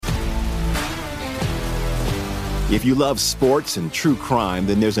If you love sports and true crime,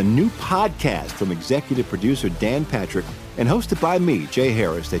 then there's a new podcast from executive producer Dan Patrick and hosted by me, Jay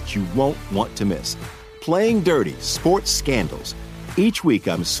Harris, that you won't want to miss. Playing Dirty: Sports Scandals. Each week,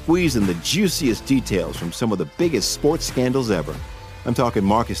 I'm squeezing the juiciest details from some of the biggest sports scandals ever. I'm talking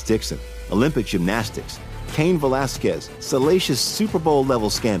Marcus Dixon, Olympic gymnastics, Cain Velasquez, salacious Super Bowl-level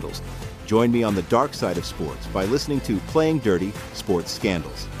scandals. Join me on the dark side of sports by listening to Playing Dirty: Sports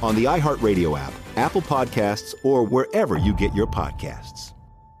Scandals on the iHeartRadio app, Apple Podcasts, or wherever you get your podcasts.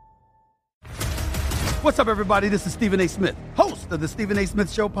 What's up, everybody? This is Stephen A. Smith, host of the Stephen A.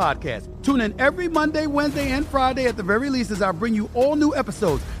 Smith Show podcast. Tune in every Monday, Wednesday, and Friday at the very least as I bring you all new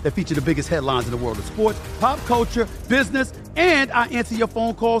episodes that feature the biggest headlines in the world of sports, pop culture, business, and I answer your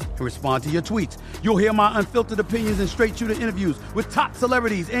phone calls and respond to your tweets. You'll hear my unfiltered opinions and straight-shooter interviews with top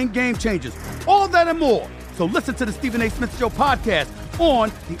celebrities and game changers. All that and more. So listen to the Stephen A. Smith Show podcast on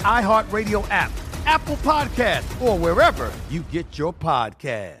the iHeartRadio app, Apple Podcasts, or wherever you get your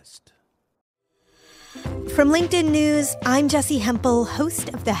podcast. From LinkedIn News, I'm Jessie Hempel, host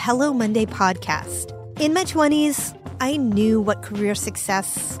of the Hello Monday podcast. In my 20s, I knew what career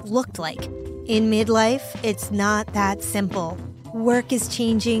success looked like. In midlife, it's not that simple. Work is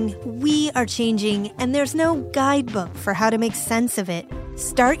changing, we are changing, and there's no guidebook for how to make sense of it.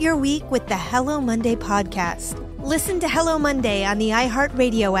 Start your week with the Hello Monday podcast. Listen to Hello Monday on the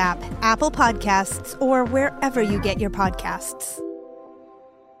iHeartRadio app, Apple Podcasts, or wherever you get your podcasts.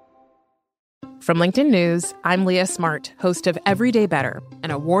 From LinkedIn News, I'm Leah Smart, host of Everyday Better,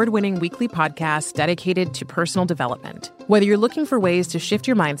 an award-winning weekly podcast dedicated to personal development. Whether you're looking for ways to shift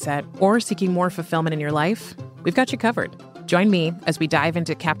your mindset or seeking more fulfillment in your life, we've got you covered. Join me as we dive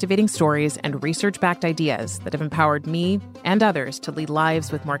into captivating stories and research-backed ideas that have empowered me and others to lead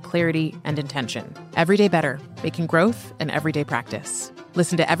lives with more clarity and intention. Everyday Better, making growth an everyday practice.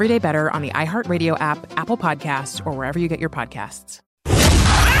 Listen to Everyday Better on the iHeartRadio app, Apple Podcasts, or wherever you get your podcasts.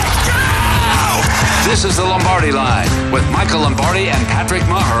 This is the Lombardi Line with Michael Lombardi and Patrick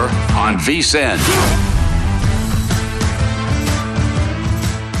Maher on VSiN.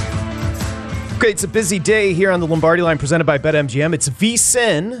 Okay, it's a busy day here on the Lombardi Line presented by BetMGM. It's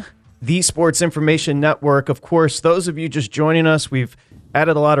VSiN, the Sports Information Network. Of course, those of you just joining us, we've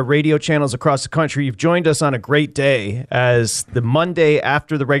added a lot of radio channels across the country. You've joined us on a great day as the Monday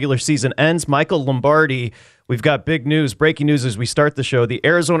after the regular season ends. Michael Lombardi, we've got big news, breaking news as we start the show. The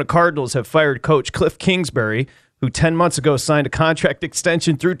Arizona Cardinals have fired coach Cliff Kingsbury, who 10 months ago signed a contract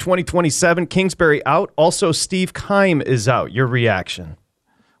extension through 2027. Kingsbury out. Also, Steve Keim is out. Your reaction?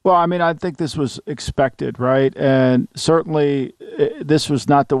 Well, I mean, I think this was expected, right? And certainly this was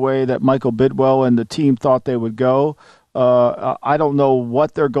not the way that Michael Bidwell and the team thought they would go. I don't know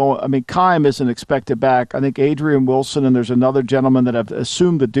what they're going. I mean, Keim isn't expected back. I think Adrian Wilson and there's another gentleman that have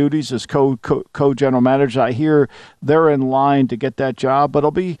assumed the duties as co-general managers. I hear they're in line to get that job, but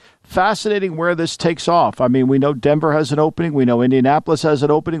it'll be fascinating where this takes off. I mean, we know Denver has an opening. We know Indianapolis has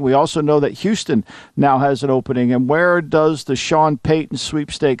an opening. We also know that Houston now has an opening. And where does the Sean Payton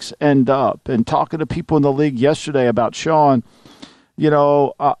sweepstakes end up? And talking to people in the league yesterday about Sean, you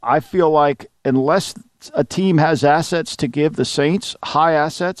know, I feel like unless a team has assets to give the Saints, high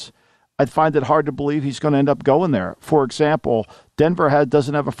assets, I'd find it hard to believe he's going to end up going there. For example, Denver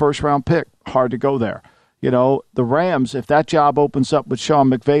doesn't have a first-round pick. Hard to go there. You know, the Rams, if that job opens up with Sean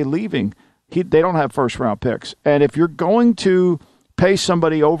McVay leaving, they don't have first-round picks. And if you're going to pay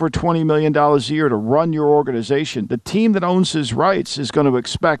somebody over $20 million a year to run your organization, the team that owns his rights is going to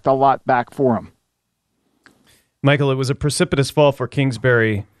expect a lot back for him. Michael, it was a precipitous fall for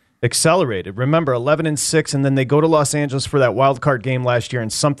Kingsbury. Accelerated. Remember, 11-6, and then they go to Los Angeles for that wild card game last year,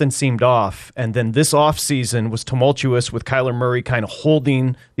 and something seemed off. And then this offseason was tumultuous with Kyler Murray kind of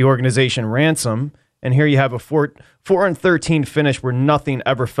holding the organization ransom. And here you have a 4-13 finish where nothing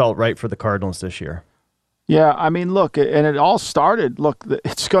ever felt right for the Cardinals this year. Yeah, I mean, look, and it all started. Look,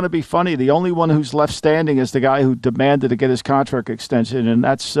 it's going to be funny. The only one who's left standing is the guy who demanded to get his contract extension, and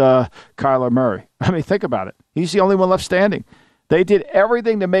that's Kyler Murray. I mean, think about it. He's the only one left standing. They did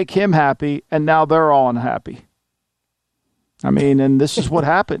everything to make him happy, and now they're all unhappy. I mean, and this is what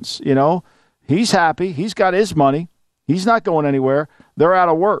happens, you know. He's happy. He's got his money. He's not going anywhere. They're out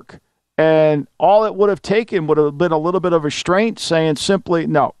of work. And all it would have taken would have been a little bit of restraint, saying simply,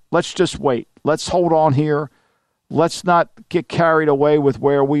 no, let's just wait. Let's hold on here. Let's not get carried away with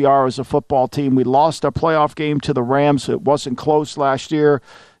where we are as a football team. We lost our playoff game to the Rams. It wasn't close last year.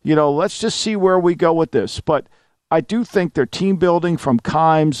 You know, let's just see where we go with this. But I do think their team building from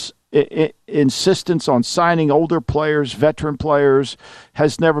Keim's insistence on signing older players, veteran players,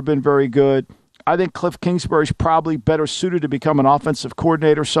 has never been very good. I think Cliff Kingsbury's probably better suited to become an offensive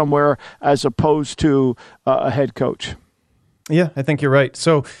coordinator somewhere as opposed to a head coach. Yeah, I think you're right.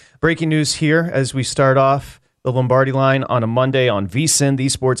 So breaking news here as we start off the Lombardi Line on a Monday on VSiN, the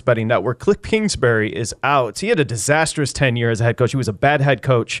Sports Betting Network. Cliff Kingsbury is out. He had a disastrous tenure as a head coach. He was a bad head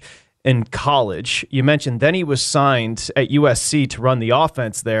coach in college. You mentioned then he was signed at USC to run the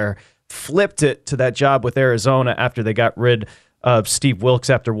offense there, flipped it to that job with Arizona after they got rid of Steve Wilkes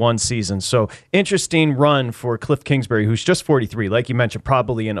after one season. So interesting run for Cliff Kingsbury, who's just 43. Like you mentioned,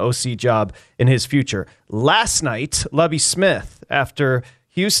 probably an OC job in his future. Last night, Lovie Smith, after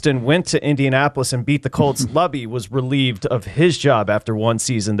Houston went to Indianapolis and beat the Colts, Lovie was relieved of his job after one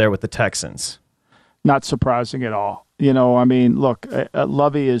season there with the Texans. Not surprising at all. You know, I mean, look,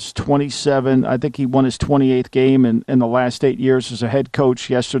 Lovie is 27. I think he won his 28th game in the last 8 years as a head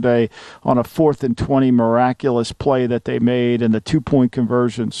coach yesterday on a 4th and 20 miraculous play that they made and the 2-point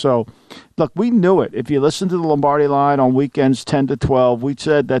conversion. So, look, we knew it. If you listen to the Lombardi Line on weekends 10 to 12, we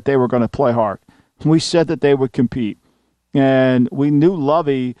said that they were going to play hard. We said that they would compete. And we knew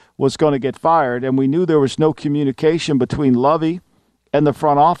Lovie was going to get fired, and we knew there was no communication between Lovie and the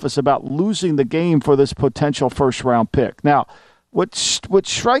front office about losing the game for this potential first-round pick. Now, what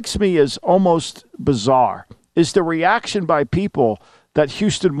strikes me as almost bizarre is the reaction by people that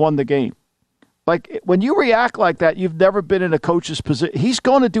Houston won the game. Like, when you react like that, you've never been in a coach's position. He's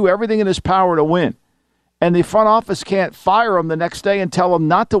going to do everything in his power to win, and the front office can't fire him the next day and tell him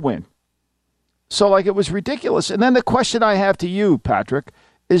not to win. So, like, it was ridiculous. And then the question I have to you, Patrick,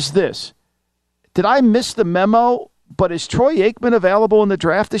 is this. Did I miss the memo? But is Troy Aikman available in the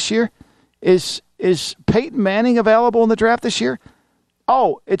draft this year? Is Peyton Manning available in the draft this year?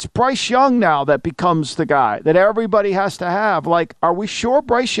 Oh, it's Bryce Young now that becomes the guy that everybody has to have. Like, are we sure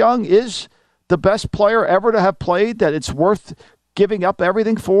Bryce Young is the best player ever to have played, that it's worth giving up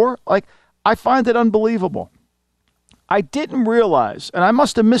everything for? Like, I find it unbelievable. I didn't realize, and I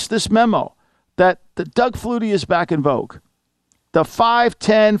must have missed this memo, that the Doug Flutie is back in vogue. The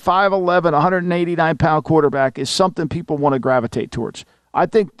 5'10", 5'11", 189-pound quarterback is something people want to gravitate towards. I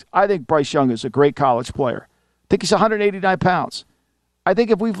think Bryce Young is a great college player. I think he's 189 pounds. I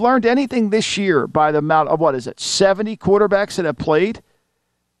think if we've learned anything this year by the amount of, 70 quarterbacks that have played,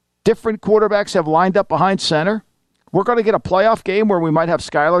 different quarterbacks have lined up behind center, we're going to get a playoff game where we might have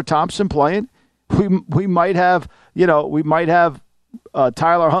Skylar Thompson playing. We might have,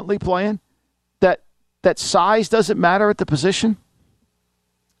 Tyler Huntley playing. That size doesn't matter at the position?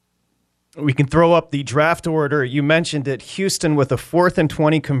 We can throw up the draft order. You mentioned it. Houston with a 4th and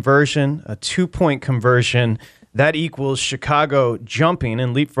 20 conversion, a 2-point conversion. That equals Chicago jumping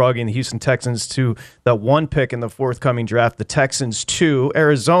and leapfrogging the Houston Texans to the 1 pick in the forthcoming draft. The Texans 2.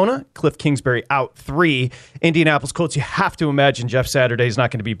 Arizona, Cliff Kingsbury out 3. Indianapolis Colts, you have to imagine Jeff Saturday is not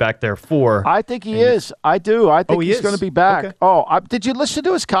going to be back there 4. I think he is. I do. I think he's going to be back. Okay. Did you listen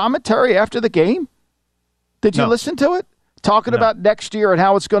to his commentary after the game? Did you listen to it? Talking about next year and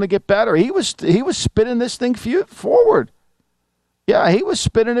how it's going to get better. He was spinning this thing forward. Yeah, he was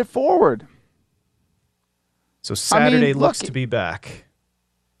spinning it forward. So Saturday looks to be back.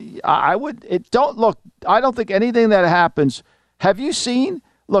 I don't think anything that happens. Have you seen?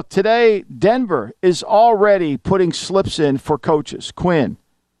 Look, today Denver is already putting slips in for coaches. Quinn,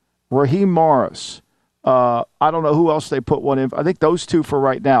 Raheem Morris. I don't know who else they put one in. I think those 2 for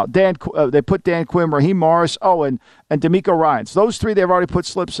right now. They put Dan Quinn, Raheem Morris, and DeMeco Ryans. Those 3 they've already put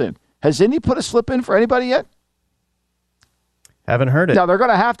slips in. Has Indy put a slip in for anybody yet? Haven't heard it. Now they're going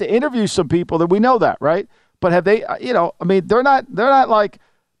to have to interview some people that we know that, right? But have they? They're not like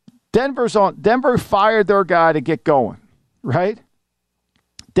Denver fired their guy to get going, right?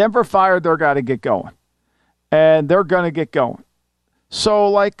 Denver fired their guy to get going, and they're going to get going. So,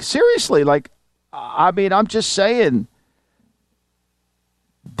 like, seriously, I'm just saying,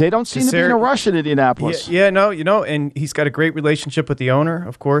 they don't seem to be in a rush in Indianapolis. And he's got a great relationship with the owner,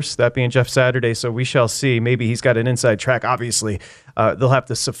 of course, that being Jeff Saturday, so we shall see. Maybe he's got an inside track. Obviously, they'll have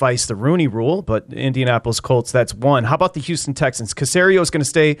to suffice the Rooney Rule, but Indianapolis Colts, that's 1. How about the Houston Texans? Caserio is going to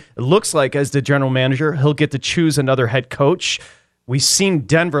stay, it looks like, as the general manager. He'll get to choose another head coach. We've seen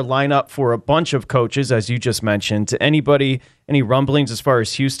Denver line up for a bunch of coaches, as you just mentioned. Any rumblings as far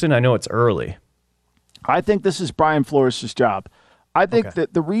as Houston? I know it's early. I think this is Brian Flores' job. I think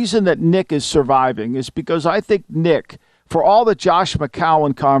that the reason that Nick is surviving is because I think Nick, for all the Josh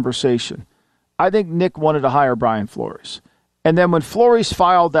McCown conversation, I think Nick wanted to hire Brian Flores. And then when Flores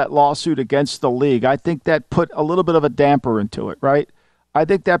filed that lawsuit against the league, I think that put a little bit of a damper into it, right? I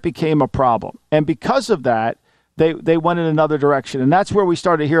think that became a problem. And because of that, they went in another direction. And that's where we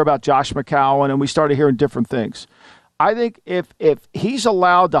started to hear about Josh McCown, and we started hearing different things. I think if he's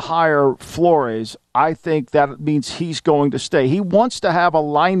allowed to hire Flores, I think that means he's going to stay. He wants to have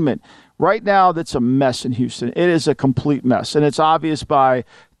alignment. Right now, that's a mess in Houston. It is a complete mess, and it's obvious by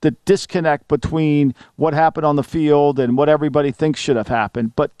the disconnect between what happened on the field and what everybody thinks should have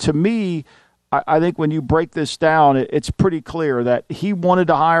happened. But to me, I think when you break this down, it's pretty clear that he wanted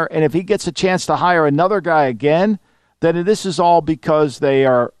to hire, and if he gets a chance to hire another guy again, then this is all because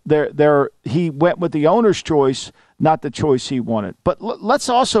he went with the owner's choice, not the choice he wanted. But let's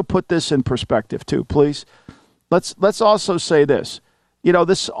also put this in perspective too, please. Let's also say this. You know,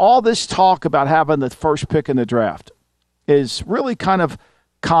 all this talk about having the first pick in the draft is really kind of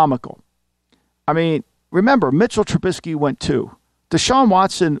comical. I mean, remember, Mitchell Trubisky went 2. Deshaun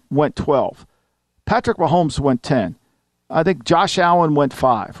Watson went 12. Patrick Mahomes went 10. I think Josh Allen went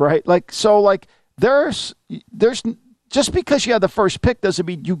 5, right? There's just because you have the first pick doesn't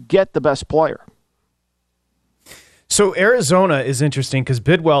mean you get the best player. So Arizona is interesting because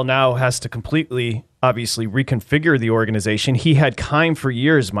Bidwell now has to completely, obviously, reconfigure the organization. He had Keim for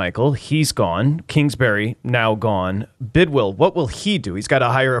years, Michael. He's gone. Kingsbury now gone. Bidwell, what will he do? He's got to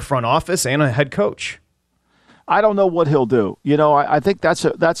hire a front office and a head coach. I don't know what he'll do. You know, I think that's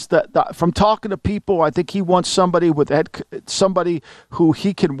from talking to people. I think he wants somebody who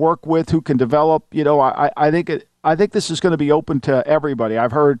he can work with, who can develop. You know, I think this is going to be open to everybody.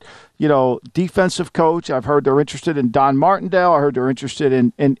 I've heard, defensive coach. I've heard they're interested in Don Martindale. I heard they're interested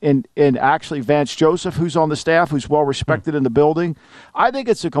in actually Vance Joseph, who's on the staff, who's well respected in the building. I think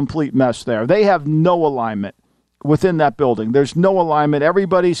it's a complete mess there. They have no alignment within that building. There's no alignment.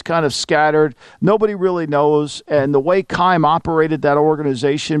 Everybody's kind of scattered. Nobody really knows. And the way Keim operated that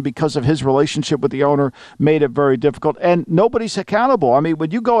organization because of his relationship with the owner made it very difficult. And nobody's accountable. I mean, when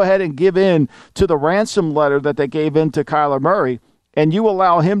you go ahead and give in to the ransom letter that they gave in to Kyler Murray, and you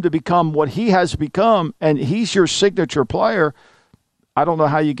allow him to become what he has become, and he's your signature player, I don't know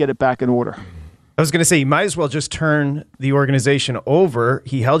how you get it back in order. I was going to say, you might as well just turn the organization over.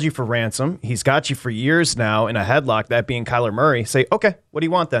 He held you for ransom. He's got you for years now in a headlock, that being Kyler Murray. Say, okay, what do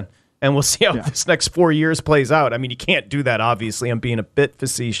you want then? And we'll see how this next 4 years plays out. I mean, you can't do that, obviously. I'm being a bit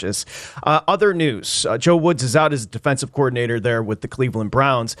facetious. Other news, Joe Woods is out as defensive coordinator there with the Cleveland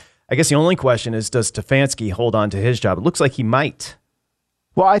Browns. I guess the only question is, does Stefanski hold on to his job? It looks like he might.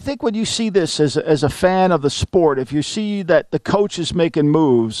 Well, I think when you see this as a fan of the sport, if you see that the coach is making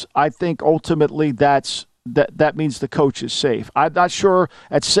moves, I think ultimately that means the coach is safe. I'm not sure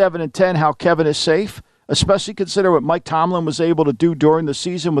at 7-10 how Kevin is safe, especially consider what Mike Tomlin was able to do during the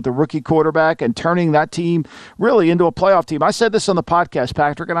season with the rookie quarterback and turning that team really into a playoff team. I said this on the podcast,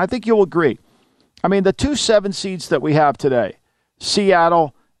 Patrick, and I think you'll agree. I mean, the 2 7 seeds that we have today,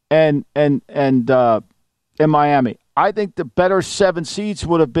 Seattle and Miami. I think the better 7 seeds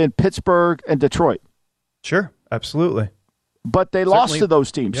would have been Pittsburgh and Detroit. Sure, absolutely. But they lost to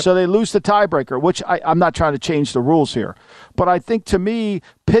those teams, so they lose the tiebreaker, which I'm not trying to change the rules here. But I think, to me,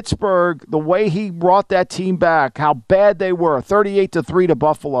 Pittsburgh, the way he brought that team back, how bad they were, 38-3 to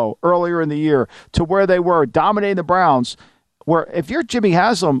Buffalo earlier in the year, to where they were, dominating the Browns, where if you're Jimmy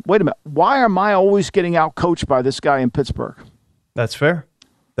Haslam, wait a minute, why am I always getting out-coached by this guy in Pittsburgh? That's fair.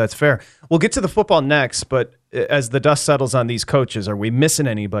 That's fair. We'll get to the football next, but as the dust settles on these coaches, are we missing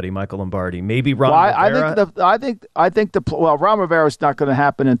anybody, Michael Lombardi? Maybe Ron Rivera? I think Ron Rivera is not going to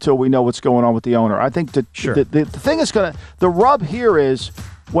happen until we know what's going on with the owner. I think the thing is the rub here is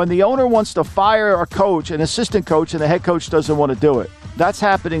when the owner wants to fire a coach, an assistant coach, and the head coach doesn't want to do it. That's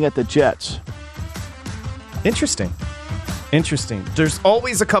happening at the Jets. Interesting. There's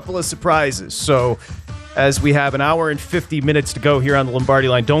always a couple of surprises. So as we have an hour and 50 minutes to go here on the Lombardi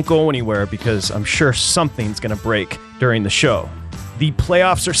Line, don't go anywhere because I'm sure something's going to break during the show. The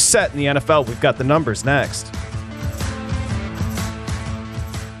playoffs are set in the NFL. We've got the numbers next.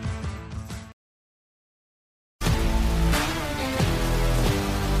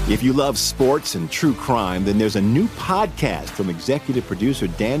 If you love sports and true crime, then there's a new podcast from executive producer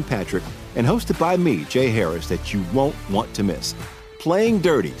Dan Patrick and hosted by me, Jay Harris, that you won't want to miss. Playing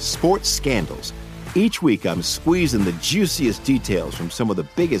Dirty: Sports Scandals. Each week, I'm squeezing the juiciest details from some of the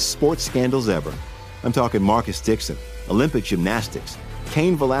biggest sports scandals ever. I'm talking Marcus Dixon, Olympic gymnastics,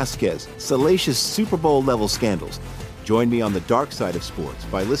 Cain Velasquez, salacious Super Bowl-level scandals. Join me on the dark side of sports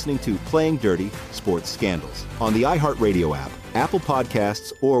by listening to Playing Dirty: Sports Scandals on the iHeartRadio app, Apple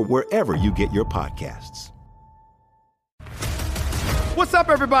Podcasts, or wherever you get your podcasts. What's up,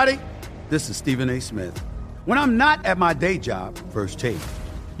 everybody? This is Stephen A. Smith. When I'm not at my day job, First Take,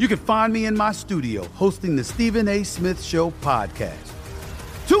 you can find me in my studio hosting the Stephen A. Smith Show podcast.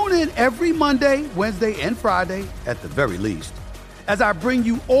 Tune in every Monday, Wednesday, and Friday, at the very least, as I bring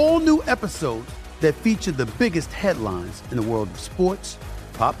you all new episodes that feature the biggest headlines in the world of sports,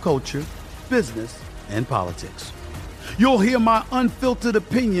 pop culture, business, and politics. You'll hear my unfiltered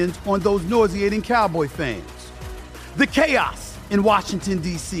opinions on those nauseating Cowboy fans, the chaos in Washington,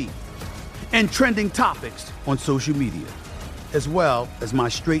 D.C., and trending topics on social media, as well as my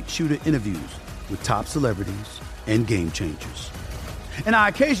straight-shooter interviews with top celebrities and game changers. And I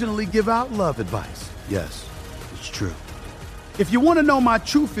occasionally give out love advice. Yes, it's true. If you want to know my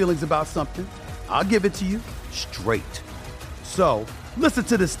true feelings about something, I'll give it to you straight. So, listen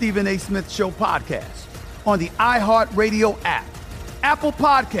to the Stephen A. Smith Show podcast on the iHeartRadio app, Apple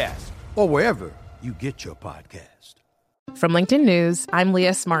Podcasts, or wherever you get your podcast. From LinkedIn News, I'm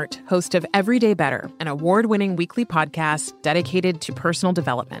Leah Smart, host of Everyday Better, an award-winning weekly podcast dedicated to personal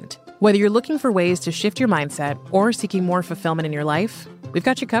development. Whether you're looking for ways to shift your mindset or seeking more fulfillment in your life, we've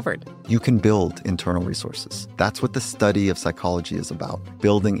got you covered. You can build internal resources. That's what the study of psychology is about,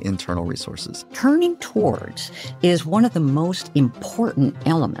 building internal resources. Turning towards is one of the most important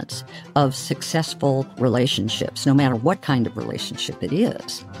elements of successful relationships, no matter what kind of relationship it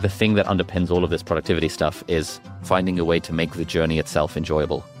is. The thing that underpins all of this productivity stuff is finding a way to make the journey itself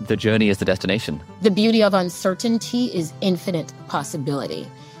enjoyable. The journey is the destination. The beauty of uncertainty is infinite possibility.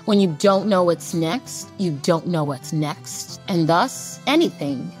 When you don't know what's next, you don't know what's next. And thus,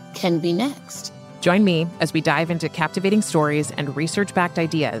 anything can be next. Join me as we dive into captivating stories and research-backed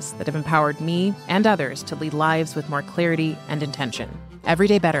ideas that have empowered me and others to lead lives with more clarity and intention.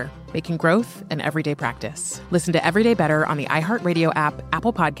 Everyday Better, making growth an everyday practice. Listen to Everyday Better on the iHeartRadio app,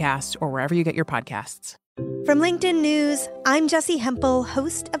 Apple Podcasts, or wherever you get your podcasts. From LinkedIn News, I'm Jessie Hempel,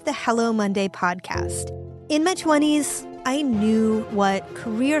 host of the Hello Monday podcast. In my 20s, I knew what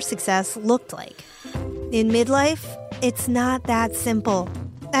career success looked like. In midlife, it's not that simple.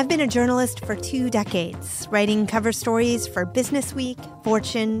 I've been a journalist for 2 decades, writing cover stories for Business Week,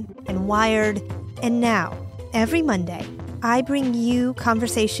 Fortune, and Wired. And now, every Monday, I bring you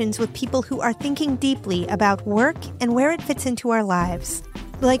conversations with people who are thinking deeply about work and where it fits into our lives.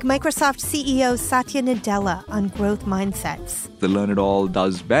 Like Microsoft CEO Satya Nadella on growth mindsets. The learn-it-all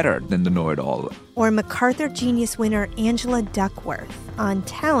does better than the know-it-all. Or MacArthur Genius winner Angela Duckworth on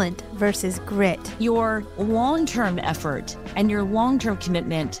talent versus grit. Your long-term effort and your long-term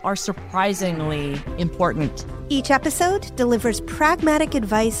commitment are surprisingly important. Each episode delivers pragmatic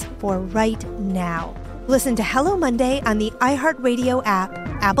advice for right now. Listen to Hello Monday on the iHeartRadio app,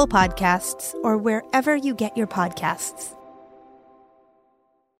 Apple Podcasts, or wherever you get your podcasts.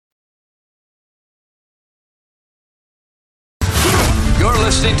 You're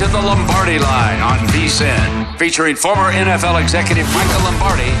listening to The Lombardi Line on VSiN, featuring former NFL executive Michael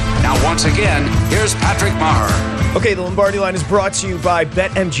Lombardi. Now, once again, here's Patrick Maher. Okay, The Lombardi Line is brought to you by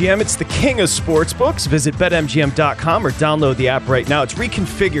BetMGM. It's the king of sportsbooks. Visit BetMGM.com or download the app right now. It's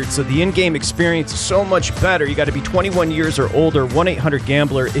reconfigured, so the in-game experience is so much better. You got to be 21 years or older,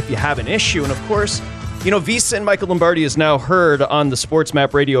 1-800-GAMBLER if you have an issue. And, of course, you know, VSiN Michael Lombardi is now heard on the Sports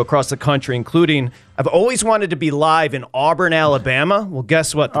Map radio across the country, including, I've always wanted to be live in Auburn, Alabama. Well,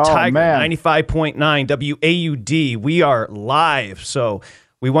 guess what? The Tiger, 95.9 WAUD. We are live. So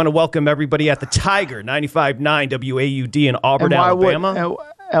we want to welcome everybody at the Tiger, 95.9 WAUD in Auburn, Alabama.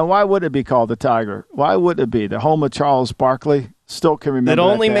 And why would it be called the Tiger? Why would it be? The home of Charles Barkley? Still can remember it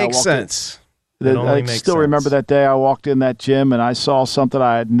that only day. Makes sense. I still remember that day I walked in that gym and I saw something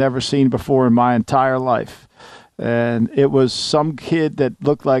I had never seen before in my entire life. And it was some kid that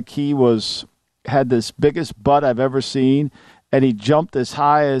looked like he had this biggest butt I've ever seen, and he jumped as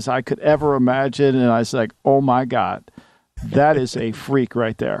high as I could ever imagine. And I was like, oh, my God, that is a freak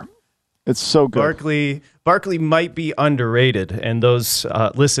right there. It's so good. Barkley might be underrated, and those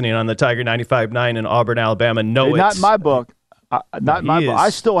listening on the Tiger 95.9 in Auburn, Alabama know it. Not in my book. Not my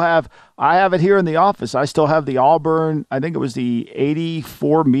book. I have it here in the office. I still have the Auburn, I think it was the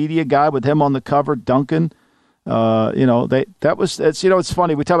 84 media guy with him on the cover, Duncan. It's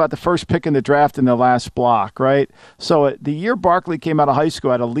funny. We talk about the first pick in the draft in the last block, right? So the year Barkley came out of high school,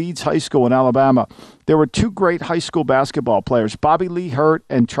 out of Leeds High School in Alabama, there were 2 great high school basketball players, Bobby Lee Hurt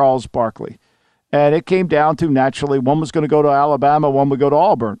and Charles Barkley. And it came down to, naturally, one was going to go to Alabama, one would go to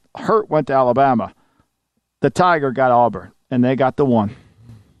Auburn. Hurt went to Alabama. The Tiger got Auburn, and they got the one.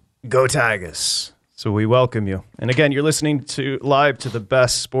 Go Tigers. So we welcome you. And again, you're listening live to the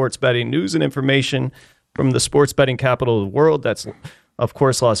best sports betting news and information from the sports betting capital of the world. That's, of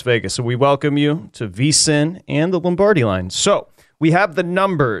course, Las Vegas. So we welcome you to VSiN and the Lombardi Line. So we have the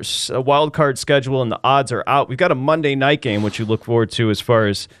numbers, a wild card schedule, and the odds are out. We've got a Monday night game, which you look forward to as far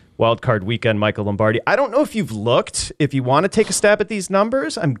as Wild Card Weekend, Michael Lombardi. I don't know if you've looked, if you want to take a stab at these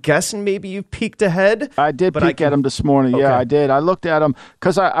numbers. I'm guessing maybe you've peeked ahead. I did peek at them this morning. Okay. Yeah, I did. I looked at them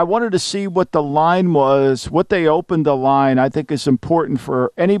because I wanted to see what the line was, what they opened the line. I think is important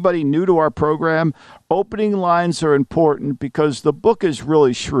for anybody new to our program. Opening lines are important because the book is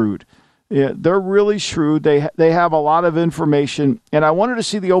really shrewd. Yeah, they're really shrewd. They have a lot of information, and I wanted to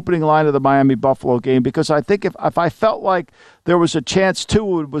see the opening line of the Miami-Buffalo game because I think if I felt like there was a chance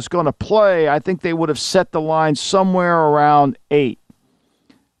Tua was going to play, I think they would have set the line somewhere around 8.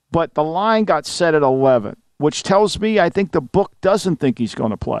 But the line got set at 11, which tells me I think the book doesn't think he's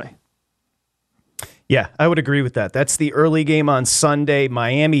going to play. Yeah, I would agree with that. That's the early game on Sunday.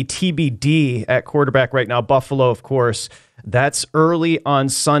 Miami TBD at quarterback right now. Buffalo, of course. That's early on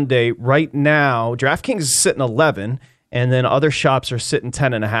Sunday. Right now, DraftKings is sitting 11, and then other shops are sitting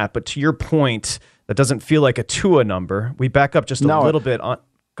 10.5. But to your point, that doesn't feel like a Tua number. We back up just a little bit on.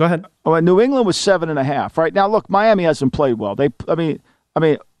 Go ahead. Oh, New England was 7.5. Right now, look, Miami hasn't played well. I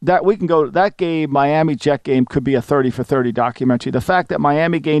mean that we can go that game. Miami Jet game could be a 30-for-30 documentary. The fact that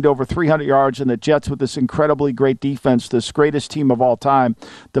Miami gained over 300 yards and the Jets with this incredibly great defense, this greatest team of all time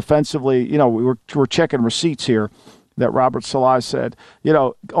defensively. We're checking receipts here. That Robert Salah said,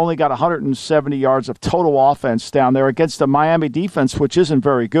 only got 170 yards of total offense down there against the Miami defense, which isn't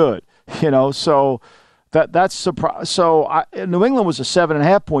very good. So that's surprise. So New England was a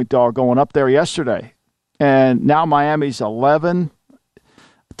 7.5-point dog going up there yesterday, and now Miami's 11.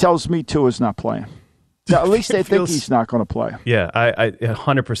 Tells me Tua's not playing. At least they think he's not going to play. Yeah, I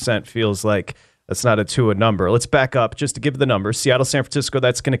 100% feels like that's not a Tua number. Let's back up just to give the numbers. Seattle, San Francisco,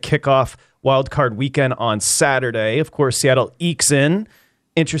 that's going to kick off Wild Card Weekend on Saturday. Of course, Seattle ekes in.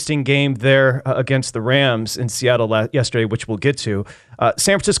 Interesting game there against the Rams in Seattle yesterday, which we'll get to.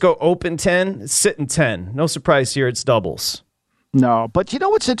 San Francisco open 10, sitting 10. No surprise here, it's doubles. No, but you know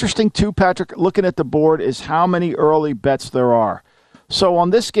what's interesting too, Patrick, looking at the board, is how many early bets there are. So on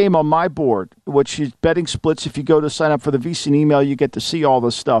this game on my board, which is betting splits, if you go to sign up for the VSiN email, you get to see all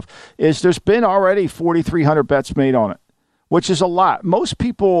this stuff, there's been already 4,300 bets made on it, which is a lot. Most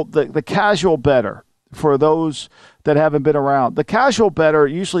people, the casual bettor, for those that haven't been around, the casual bettor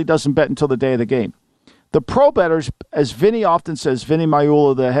usually doesn't bet until the day of the game. The pro bettors, as Vinny often says, Vinny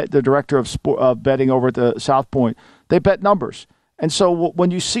Maiula, the director of betting over at the South Point, they bet numbers. And so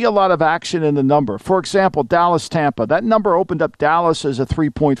when you see a lot of action in the number, for example, Dallas-Tampa, that number opened up Dallas as a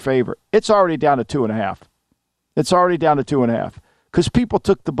 3-point favorite. It's already down to 2.5. It's already down to 2.5 because people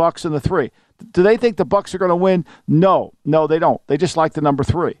took the Bucs and the 3. Do they think the Bucs are going to win? No, they don't. They just like the number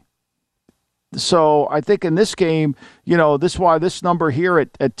 3. So I think in this game, this is why this number here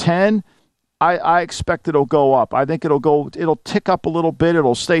at 10, I expect it'll go up. I think it'll tick up a little bit.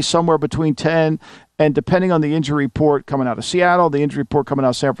 It'll stay somewhere between 10 and depending on the injury report coming out of Seattle, the injury report coming out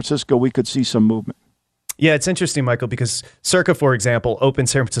of San Francisco, we could see some movement. Yeah, it's interesting, Michael, because Circa, for example, opened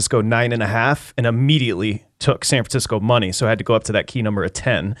San Francisco 9.5 and immediately took San Francisco money. So I had to go up to that key number of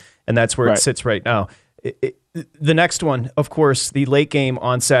 10, and that's where it sits right now. The next one, of course, the late game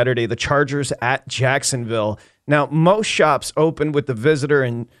on Saturday, the Chargers at Jacksonville. Now, most shops open with the visitor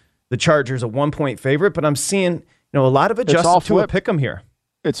and the Chargers a 1-point favorite, but I'm seeing a lot of adjustments to a pick 'em here.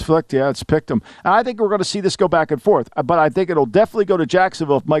 It's flicked, yeah, it's picked them. And I think we're going to see this go back and forth, but I think it'll definitely go to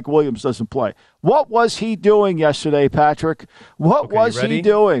Jacksonville if Mike Williams doesn't play. What was he doing yesterday, Patrick? What was he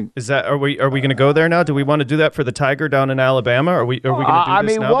doing? Are we going to go there now? Do we want to do that for the Tiger down in Alabama? Are we going to do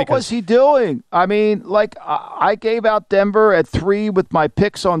this now? What was he doing? I gave out Denver at 3 with my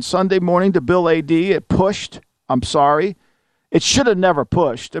picks on Sunday morning to Bill A.D. It pushed. I'm sorry. It should have never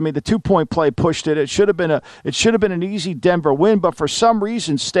pushed. I mean, the 2-point play pushed it. It should have been an easy Denver win, but for some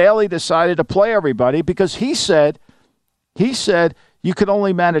reason, Staley decided to play everybody because he said you could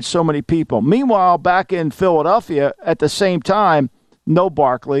only manage so many people. Meanwhile, back in Philadelphia, at the same time, no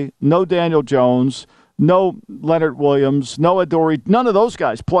Barkley, no Daniel Jones, no Leonard Williams, no Adoree. None of those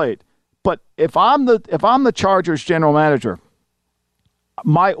guys played. But if I'm the Chargers general manager,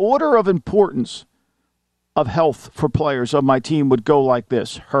 my order of importance of health for players of my team would go like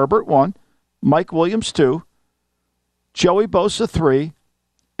this. Herbert 1, Mike Williams 2, Joey Bosa 3,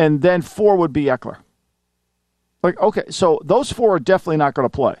 and then 4 would be Eckler. Okay, so those 4 are definitely not going to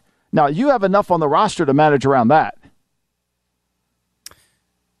play. Now, you have enough on the roster to manage around that.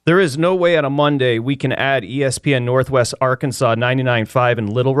 There is no way on a Monday we can add ESPN Northwest Arkansas 99.5 in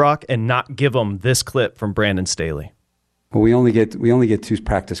Little Rock and not give them this clip from Brandon Staley. Well, we only get 2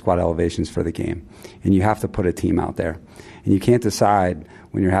 practice squad elevations for the game, and you have to put a team out there. And you can't decide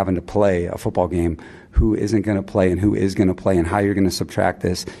when you're having to play a football game who isn't going to play and who is going to play and how you're going to subtract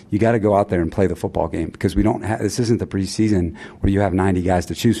this. You got to go out there and play the football game, because this isn't the preseason where you have 90 guys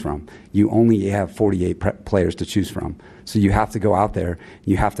to choose from. You only have 48 players to choose from. So you have to go out there.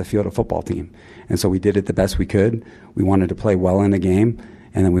 You have to field a football team. And so we did it the best we could. We wanted to play well in the game,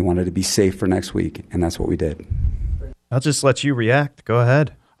 and then we wanted to be safe for next week, and that's what we did. I'll just let you react. Go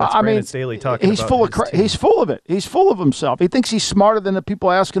ahead. That's Brandon Staley talking he's about full of he's full of it. He's full of himself. He thinks he's smarter than the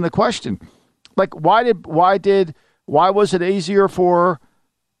people asking the question. Like, why was it easier for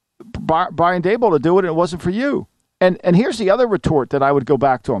Brian Daboll to do it and it wasn't for you? And here's the other retort that I would go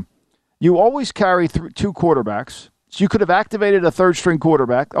back to him. You always carry 2 quarterbacks. So you could have activated a 3rd-string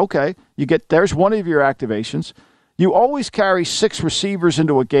quarterback. Okay, there's one of your activations. You always carry 6 receivers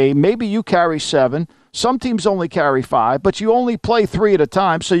into a game. Maybe you carry 7. Some teams only carry 5, but you only play 3 at a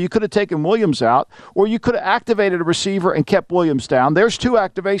time, so you could have taken Williams out, or you could have activated a receiver and kept Williams down. There's 2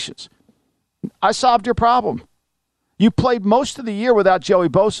 activations. I solved your problem. You played most of the year without Joey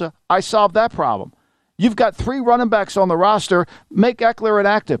Bosa. I solved that problem. You've got 3 running backs on the roster. Make Eckler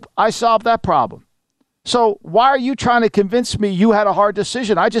inactive. I solved that problem. So why are you trying to convince me you had a hard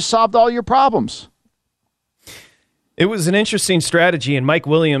decision? I just solved all your problems. It was an interesting strategy, and Mike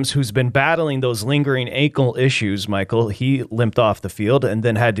Williams, who's been battling those lingering ankle issues, Michael, he limped off the field and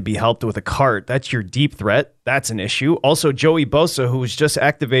then had to be helped with a cart. That's your deep threat. That's an issue. Also, Joey Bosa, who was just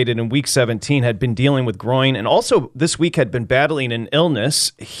activated in Week 17, had been dealing with groin, and also this week had been battling an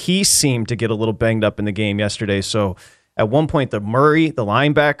illness. He seemed to get a little banged up in the game yesterday, so at one point, the Murray, the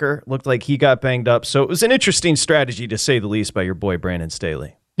linebacker, looked like he got banged up. So it was an interesting strategy, to say the least, by your boy Brandon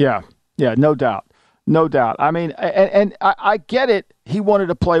Staley. Yeah, no doubt. No doubt. I mean, and I get it. He wanted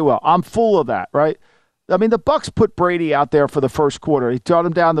to play well. I'm full of that, right? I mean, the Bucs put Brady out there for the first quarter. He brought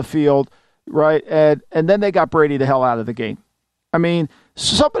him down the field, right? And then they got Brady the hell out of the game. I mean,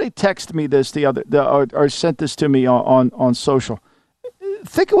 somebody texted me this or sent this to me on social.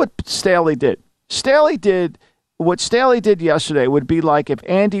 Think of what Staley did. What Staley did yesterday would be like if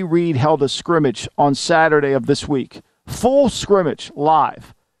Andy Reid held a scrimmage on Saturday of this week, full scrimmage,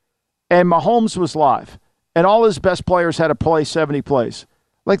 live. And Mahomes was live, and all his best players had to play 70 plays.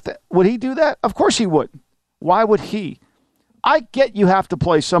 Would he do that? Of course he wouldn't. Why would he? I get you have to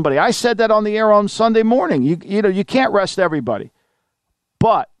play somebody. I said that on the air on Sunday morning. You can't rest everybody,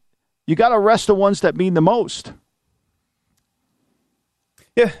 but you got to rest the ones that mean the most.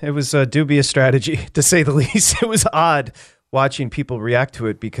 Yeah, it was a dubious strategy, to say the least. It was odd watching people react to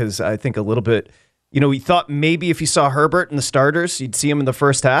it, because I think a little bit. We thought maybe if you saw Herbert in the starters, you'd see him in the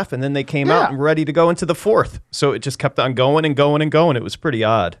first half, and then they came out and ready to go into the fourth. So it just kept on going and going and going. It was pretty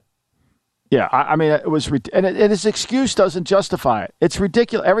odd. Yeah, I mean, it was, and his excuse doesn't justify it. It's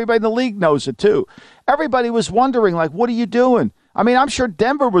ridiculous. Everybody in the league knows it too. Everybody was wondering, like, what are you doing? I mean, I'm sure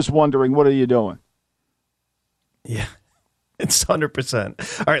Denver was wondering, what are you doing? Yeah. It's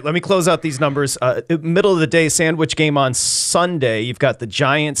 100%. All right, let me close out these numbers. Middle of the day sandwich game on Sunday. You've got the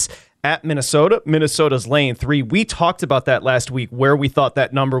Giants at Minnesota. Minnesota's laying 3. We talked about that last week, where we thought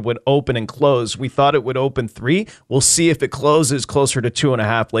that number would open and close. We thought it would open 3. We'll see if it closes closer to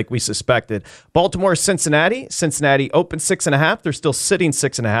 2.5 like we suspected. Baltimore, Cincinnati. Cincinnati opened 6.5. They're still sitting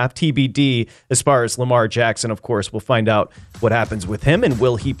 6.5. TBD as far as Lamar Jackson, of course. We'll find out what happens with him, and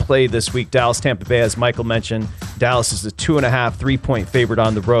will he play this week. Dallas, Tampa Bay, as Michael mentioned. Dallas is a 2.5, 3-point favorite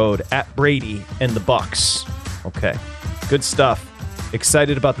on the road at Brady and the Bucs. Okay, good stuff.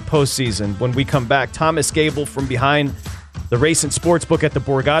 Excited about the postseason. When we come back, Thomas Gable from behind the Race and Sportsbook at the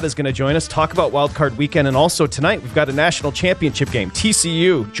Borgata is going to join us, talk about Wild Card Weekend, and also tonight we've got a national championship game,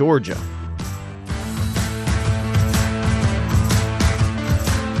 TCU, Georgia.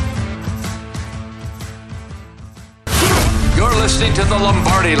 You're listening to The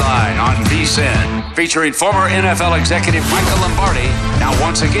Lombardi Line on VSiN, featuring former NFL executive Michael Lombardi. Now,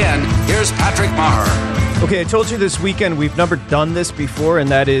 once again, here's Patrick Maher. Okay, I told you this weekend we've never done this before, and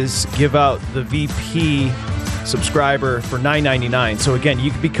that is give out the VP subscriber for $9.99. So again, you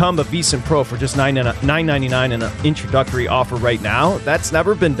can become a VSiN Pro for just $9.99 in an introductory offer right now. That's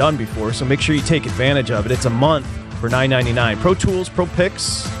never been done before, so make sure you take advantage of it. It's a month for $9.99. Pro tools, pro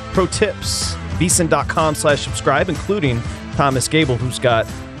picks, pro tips, VSiN.com/subscribe, including Thomas Gable, who's got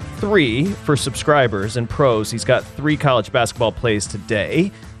 3 for subscribers and pros. He's got 3 college basketball plays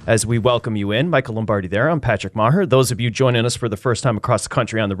today. As we welcome you in, Michael Lombardi there. I'm Patrick Maher. Those of you joining us for the first time across the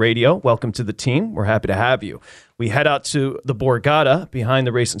country on the radio, welcome to the team. We're happy to have you. We head out to the Borgata. Behind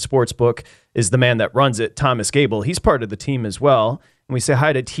the Race and Sportsbook is the man that runs it, Thomas Gable. He's part of the team as well. And we say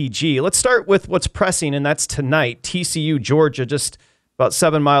hi to TG. Let's start with what's pressing, and that's tonight. TCU, Georgia, just about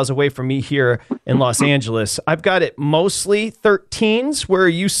 7 miles away from me here in Los Angeles. I've got it mostly 13s. Where are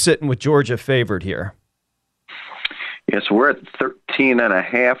you sitting with Georgia favored here? Yes, we're at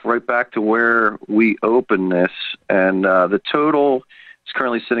 13.5, right back to where we opened this. And the total is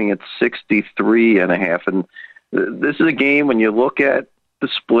currently sitting at 63.5. And this is a game, when you look at the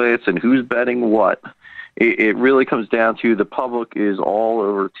splits and who's betting what, it really comes down to the public is all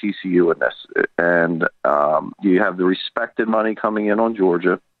over TCU in this. And you have the respected money coming in on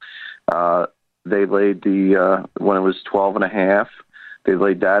Georgia. They laid when it was 12.5, they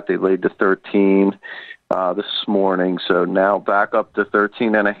laid that. They laid the 13 this morning. So now back up to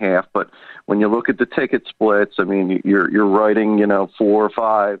 13.5. But when you look at the ticket splits, I mean, you're writing, 4 or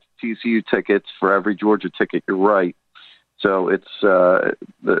 5 TCU tickets for every Georgia ticket you write. So it's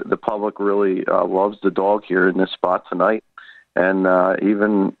the public really loves the dog here in this spot tonight, and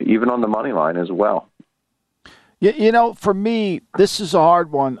even on the money line as well. For me, this is a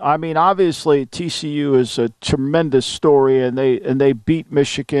hard one. I mean, obviously TCU is a tremendous story, and they beat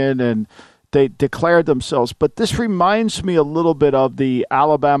Michigan and they declared themselves. But this reminds me a little bit of the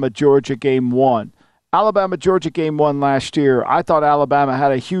Alabama-Georgia Game 1. Alabama-Georgia Game 1 last year, I thought Alabama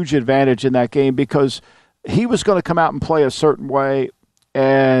had a huge advantage in that game because he was going to come out and play a certain way,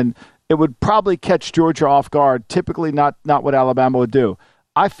 and it would probably catch Georgia off guard, typically not what Alabama would do.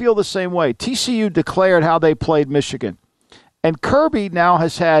 I feel the same way. TCU declared how they played Michigan. And Kirby now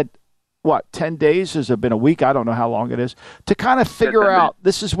has had, 10 days? Has it been a week? I don't know how long it is, to kind of figure out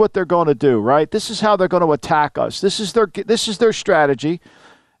this is what they're going to do, right? This is how they're going to attack us. This is their strategy,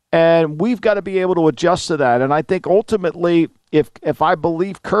 and we've got to be able to adjust to that. And I think ultimately, if I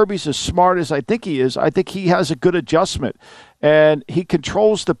believe Kirby's as smart as I think he is, I think he has a good adjustment, and he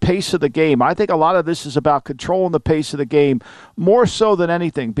controls the pace of the game. I think a lot of this is about controlling the pace of the game more so than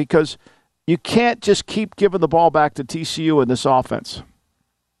anything, because you can't just keep giving the ball back to TCU in this offense.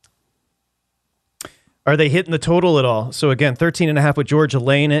 Are they hitting the total at all? So again, 13.5 with Georgia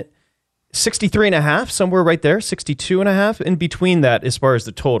laying it. 63.5, somewhere right there, 62.5 in between that as far as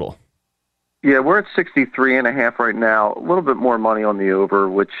the total. Yeah, we're at 63.5 right now. A little bit more money on the over,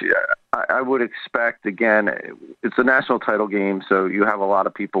 which I would expect. Again, it's a national title game, so you have a lot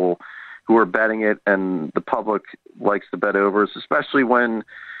of people who are betting it, and the public likes to bet overs, especially when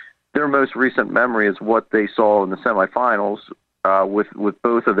their most recent memory is what they saw in the semifinals with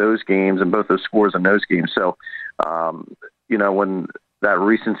both of those games and both those scores in those games. So, when that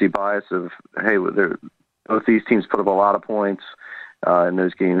recency bias of, hey, both these teams put up a lot of points in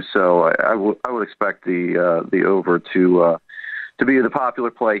those games, so I would expect the over to be the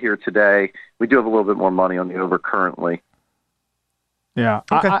popular play here today. We do have a little bit more money on the over currently. Yeah,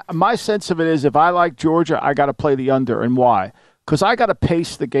 okay. My sense of it is if I like Georgia, I got to play the under, and why? Because I got to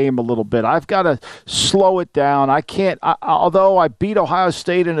pace the game a little bit. I've got to slow it down. I can't. Although I beat Ohio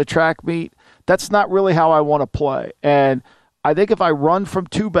State in a track meet, that's not really how I want to play. And I think if I run from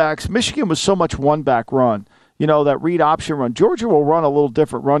two backs, Michigan was so much one-back run, that read option run. Georgia will run a little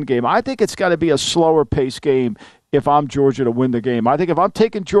different run game. I think it's got to be a slower pace game if I'm Georgia to win the game. I think if I'm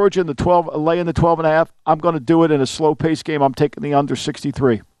taking Georgia in the 12, laying the 12.5, I'm going to do it in a slow pace game. I'm taking the under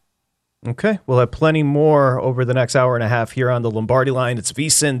 63. Okay, we'll have plenty more over the next hour and a half here on the Lombardi Line. It's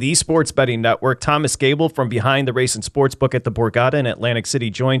VSiN, the Sports Betting Network. Thomas Gable from behind the race and sportsbook at the Borgata in Atlantic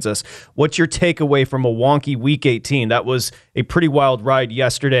City joins us. What's your takeaway from a wonky Week 18? That was a pretty wild ride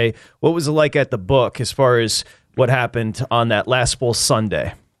yesterday. What was it like at the book as far as what happened on that last full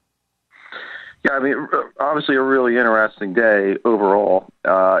Sunday? Yeah, I mean, obviously a really interesting day overall.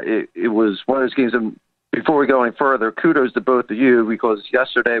 It was one of those games that, before we go any further, kudos to both of you, because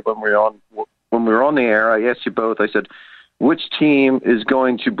yesterday when we were on the air, I asked you both, I said, which team is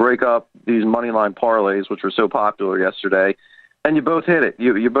going to break up these money line parlays, which were so popular yesterday? And you both hit it.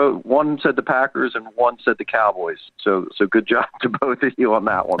 You both, one said the Packers and one said the Cowboys. So good job to both of you on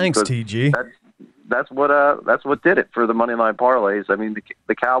that one. Thanks, TG. That's what did it for the money line parlays. I mean,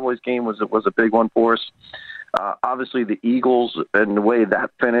 the Cowboys game was a big one for us. Obviously, the Eagles and the way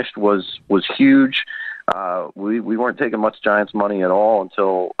that finished was huge. We weren't taking much Giants money at all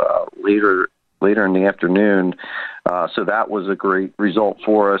until later in the afternoon. So that was a great result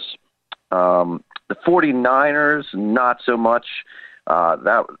for us. The 49ers, not so much.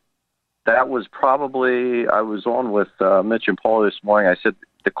 That was probably, I was on with Mitch and Paul this morning. I said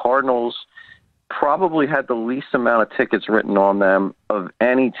the Cardinals probably had the least amount of tickets written on them of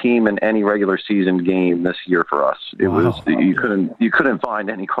any team in any regular season game this year for us. It was you couldn't find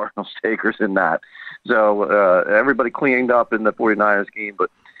any Cardinals takers in that. So everybody cleaned up in the 49ers game,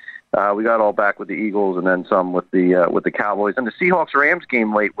 but We got all back with the Eagles and then some with the Cowboys. And the Seahawks-Rams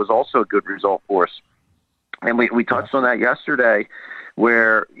game late was also a good result for us. And we touched on that yesterday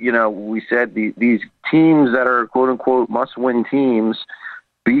where, we said these teams that are quote-unquote must-win teams,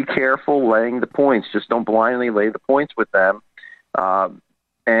 be careful laying the points. Just don't blindly lay the points with them.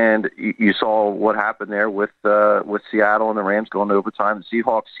 And you saw what happened there with Seattle and the Rams going to overtime. The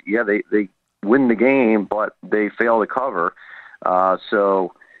Seahawks, they win the game, but they fail to cover.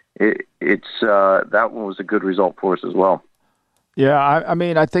 So it's that one was a good result for us as well. Yeah,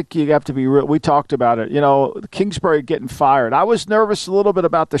 I think you have to be real. We talked about it. Kingsbury getting fired. I was nervous a little bit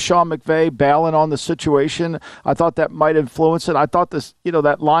about the Sean McVay bailing on the situation. I thought that might influence it. I thought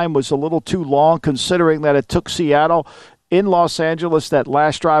that line was a little too long, considering that it took Seattle in Los Angeles that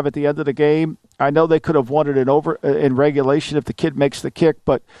last drive at the end of the game. I know they could have won it in regulation if the kid makes the kick,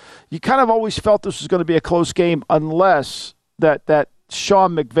 but you kind of always felt this was going to be a close game unless that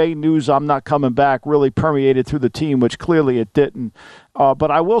Sean McVay news, I'm not coming back, really permeated through the team, which clearly it didn't.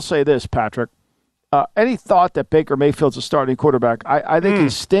 But I will say this, Patrick. Any thought that Baker Mayfield's a starting quarterback, I think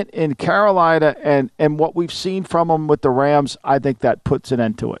his stint in Carolina and what we've seen from him with the Rams, I think that puts an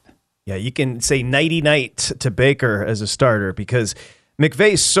end to it. Yeah, you can say nighty-night to Baker as a starter because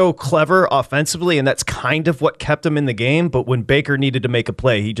McVay's so clever offensively, and that's kind of what kept him in the game. But when Baker needed to make a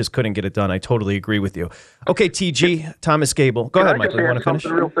play, he just couldn't get it done. I totally agree with you. Okay, TG, Thomas Gable. Go ahead, Michael. You want to finish?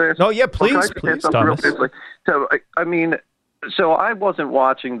 Real fast? No, yeah, please, Thomas. So I wasn't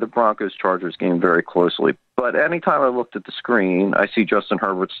watching the Broncos-Chargers game very closely, but anytime I looked at the screen, I see Justin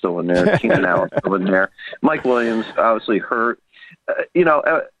Herbert still in there, Keenan Allen still in there, Mike Williams obviously hurt.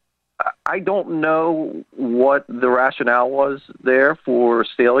 I don't know what the rationale was there for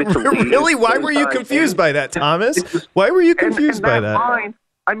Staley to leave. Really? Why were you confused by that, Thomas? Why were you confused by that? Line,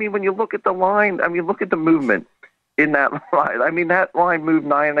 when you look at the line, look at the movement in that line. That line moved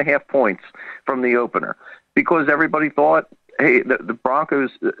 9.5 points from the opener because everybody thought, hey, the Broncos,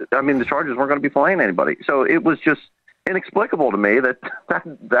 the Chargers weren't going to be playing anybody. So it was just inexplicable to me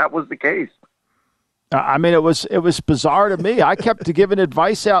that was the case. It was bizarre to me. I kept giving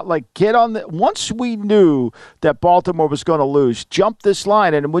advice out, like, get on the – once we knew that Baltimore was going to lose, jump this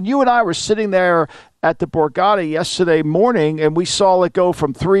line. And when you and I were sitting there at the Borgata yesterday morning and we saw it go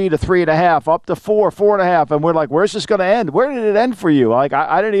from 3 to 3.5, up to 4, 4.5, and we're like, where's this going to end? Where did it end for you? Like,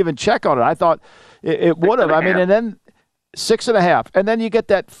 I didn't even check on it. I thought it would have. And then 6.5. And then you get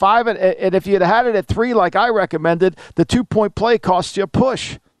that 5. And if you had it at 3 like I recommended, the 2-point play costs you a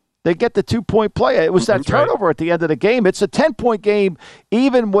push. They get the 2-point play. It was that turnover at the end of the game. It's a 10-point game.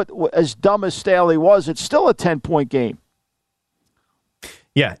 Even as dumb as Staley was, it's still a 10-point game.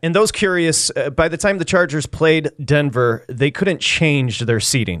 Yeah, and those curious, by the time the Chargers played Denver, they couldn't change their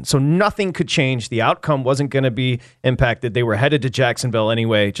seeding. So nothing could change. The outcome wasn't going to be impacted. They were headed to Jacksonville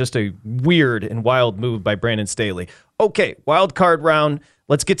anyway. Just a weird and wild move by Brandon Staley. Okay, wild card round.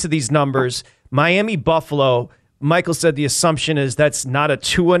 Let's get to these numbers. Miami-Buffalo. Michael said the assumption is that's not a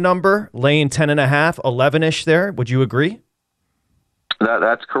Tua number, laying 10.5, 11-ish there. Would you agree?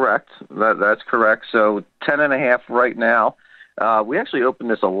 That's correct. That's correct. So 10.5 right now. We actually opened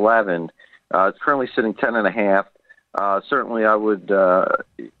this 11. It's currently sitting 10.5. Certainly, I would.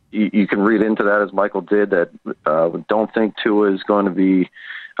 You can read into that as Michael did that. Don't think Tua is going to be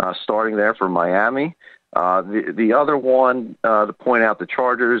starting there for Miami. The other one to point out, the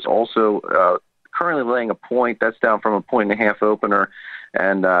Chargers also. Currently laying a point. That's down from a 1.5 opener.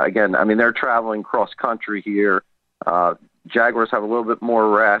 And again, they're traveling cross country here. Jaguars have a little bit more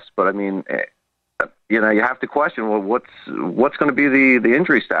rest, but you have to question, well, what's going to be the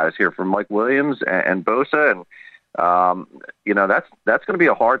injury status here for Mike Williams and Bosa, and that's going to be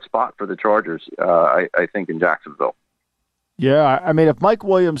a hard spot for the Chargers, I think, in Jacksonville. Yeah, if Mike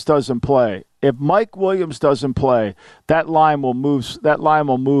Williams doesn't play, that line will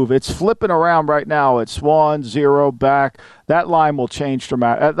move. It's flipping around right now. It's 1-0 back. That line will change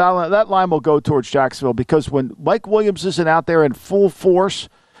dramatically. That line will go towards Jacksonville because when Mike Williams isn't out there in full force,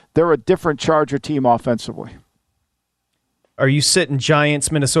 they're a different Charger team offensively. Are you sitting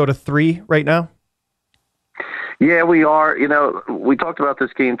Giants, Minnesota 3 right now? Yeah, we are. We talked about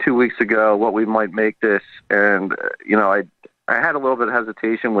this game 2 weeks ago, what we might make this, and I had a little bit of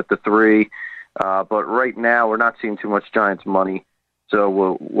hesitation with the 3, but right now we're not seeing too much Giants money, so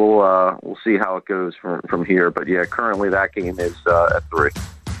we'll see how it goes from here. But yeah, currently that game is at 3.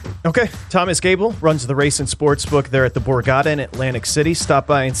 Okay, Thomas Gable runs the Race and Sportsbook there at the Borgata in Atlantic City. Stop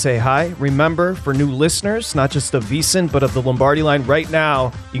by and say hi. Remember, for new listeners, not just of VSiN, but of the Lombardi Line right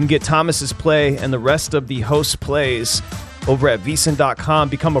now, you can get Thomas's play and the rest of the host plays over at VSiN.com.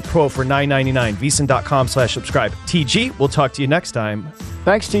 Become a pro for $9.99. VSiN.com/subscribe. TG, we'll talk to you next time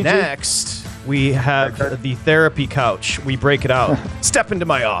Thanks, TJ. Next, we have the therapy couch. We break it out. Step into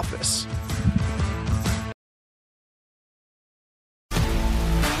my office.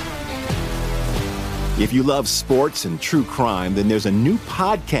 If you love sports and true crime, then there's a new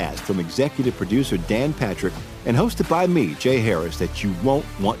podcast from executive producer Dan Patrick and hosted by me, Jay Harris, that you won't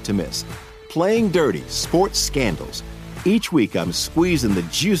want to miss. Playing Dirty: Sports Scandals. Each week, I'm squeezing the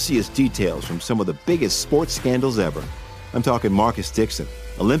juiciest details from some of the biggest sports scandals ever. I'm talking Marcus Dixon,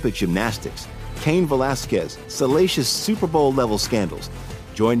 Olympic gymnastics, Cain Velasquez, salacious Super Bowl-level scandals.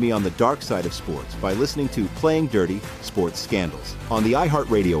 Join me on the dark side of sports by listening to Playing Dirty: Sports Scandals on the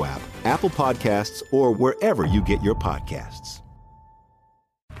iHeartRadio app, Apple Podcasts, or wherever you get your podcasts.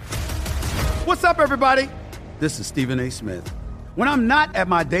 What's up, everybody? This is Stephen A. Smith. When I'm not at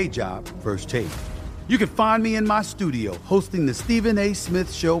my day job, First Take, you can find me in my studio hosting the Stephen A.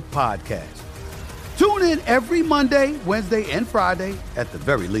 Smith Show podcast. Tune in every Monday, Wednesday, and Friday, at the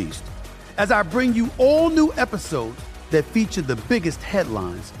very least, as I bring you all new episodes that feature the biggest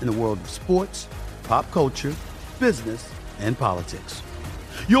headlines in the world of sports, pop culture, business, and politics.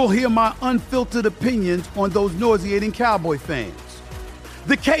 You'll hear my unfiltered opinions on those nauseating Cowboy fans,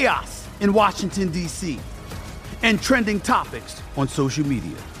 the chaos in Washington, D.C., and trending topics on social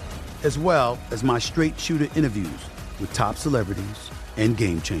media, as well as my straight shooter interviews with top celebrities and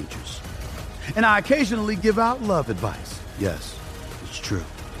game changers. And I occasionally give out love advice. Yes, it's true.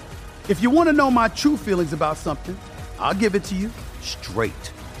 If you want to know my true feelings about something, I'll give it to you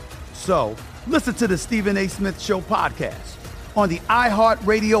straight. So listen to the Stephen A. Smith Show podcast on the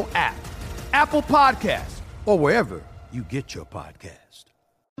iHeartRadio app, Apple Podcasts, or wherever you get your podcast.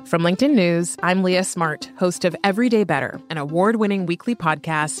 From LinkedIn News, I'm Leah Smart, host of Everyday Better, an award-winning weekly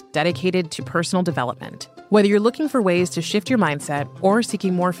podcast dedicated to personal development. Whether you're looking for ways to shift your mindset or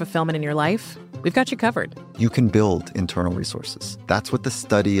seeking more fulfillment in your life, we've got you covered. You can build internal resources. That's what the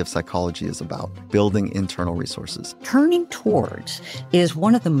study of psychology is about, building internal resources. Turning towards is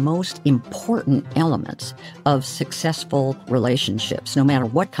one of the most important elements of successful relationships, no matter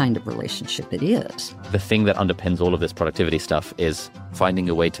what kind of relationship it is. The thing that underpins all of this productivity stuff is finding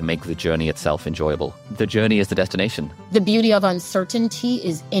a way to make the journey itself enjoyable. The journey is the destination. The beauty of uncertainty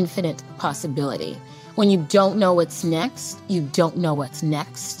is infinite possibility. When you don't know what's next, you don't know what's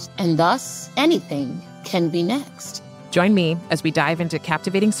next. And thus, anything can be next. Join me as we dive into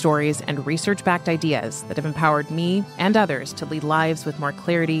captivating stories and research-backed ideas that have empowered me and others to lead lives with more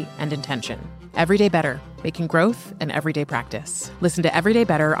clarity and intention. Everyday Better, making growth an everyday practice. Listen to Everyday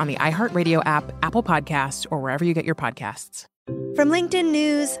Better on the iHeartRadio app, Apple Podcasts, or wherever you get your podcasts. From LinkedIn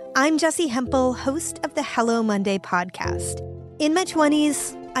News, I'm Jessie Hempel, host of the Hello Monday podcast. In my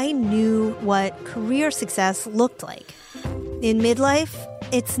 20s, I knew what career success looked like. In midlife,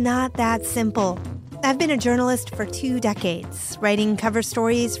 it's not that simple. I've been a journalist for 2 decades, writing cover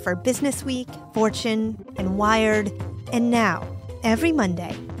stories for Business Week, Fortune, and Wired. And now, every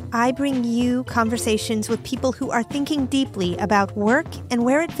Monday, I bring you conversations with people who are thinking deeply about work and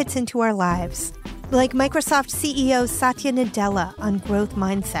where it fits into our lives. Like Microsoft CEO Satya Nadella on growth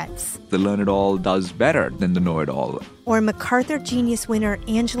mindsets. The learn-it-all does better than the know-it-all. Or MacArthur Genius winner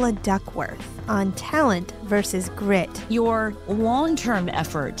Angela Duckworth on talent versus grit. Your long-term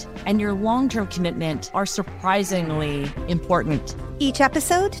effort and your long-term commitment are surprisingly important. Each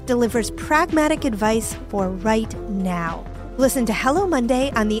episode delivers pragmatic advice for right now. Listen to Hello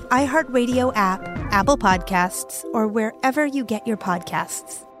Monday on the iHeartRadio app, Apple Podcasts, or wherever you get your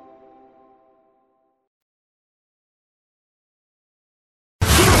podcasts.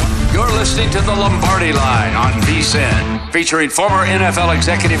 You're listening to The Lombardi Line on VSiN, featuring former NFL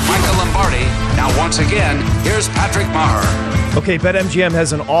executive Michael Lombardi. Now, once again, here's Patrick Maher. Okay, BetMGM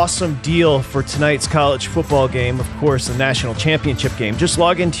has an awesome deal for tonight's college football game, of course, the national championship game. Just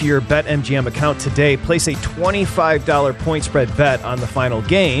log into your BetMGM account today, place a $25 point spread bet on the final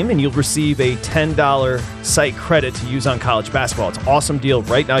game, and you'll receive a $10 site credit to use on college basketball. It's an awesome deal.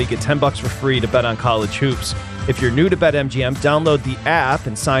 Right now, you get $10 for free to bet on college hoops. If you're new to BetMGM, download the app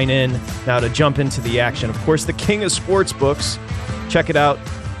and sign in now to jump into the action. Of course, the king of sportsbooks. Check it out.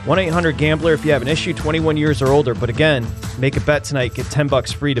 1-800-GAMBLER if you have an issue, 21 years or older. But again, make a bet tonight. Get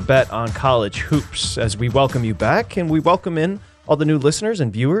 $10 free to bet on college hoops as we welcome you back. And we welcome in all the new listeners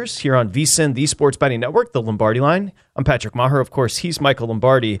and viewers here on VSiN, the Sports Betting Network, the Lombardi Line. I'm Patrick Maher. Of course, he's Michael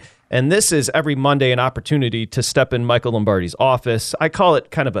Lombardi. And this is every Monday an opportunity to step in Michael Lombardi's office. I call it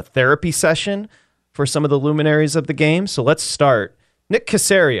kind of a therapy session for some of the luminaries of the game. So let's start. Nick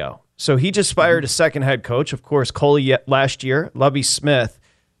Caserio. So he just fired a second head coach, of course, Coley last year, Lovie Smith.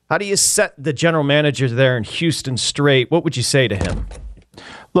 How do you set the general manager there in Houston straight? What would you say to him?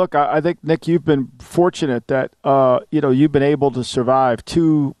 Look, I think, Nick, you've been fortunate that, you've been able to survive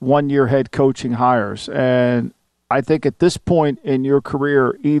 2 one-year head coaching hires. And I think at this point in your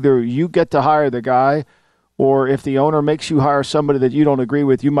career, either you get to hire the guy, or if the owner makes you hire somebody that you don't agree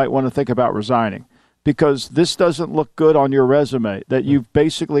with, you might want to think about resigning. Because this doesn't look good on your resume, that you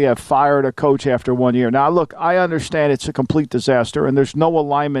basically have fired a coach after 1 year. Now, look, I understand it's a complete disaster, and there's no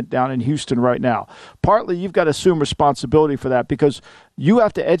alignment down in Houston right now. Partly, you've got to assume responsibility for that because you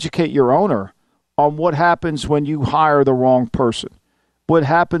have to educate your owner on what happens when you hire the wrong person, what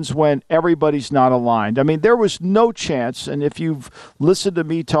happens when everybody's not aligned. I mean, there was no chance, and if you've listened to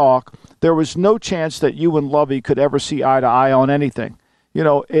me talk, there was no chance that you and Lovey could ever see eye to eye on anything.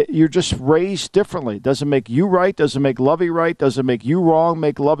 You're just raised differently. Doesn't make you right, doesn't make Lovey right, doesn't make you wrong,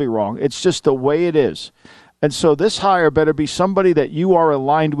 make Lovey wrong. It's just the way it is. And so this hire better be somebody that you are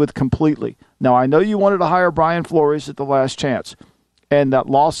aligned with completely. Now, I know you wanted to hire Brian Flores at the last chance, and that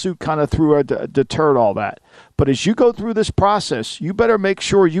lawsuit kind of deterred all that. But as you go through this process, you better make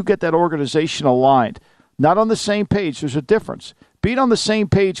sure you get that organization aligned. Not on the same page. There's a difference. Being on the same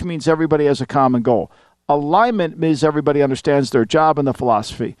page means everybody has a common goal. Alignment means everybody understands their job and the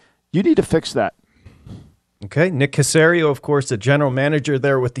philosophy. You need to fix that. Okay, Nick Caserio, of course, the general manager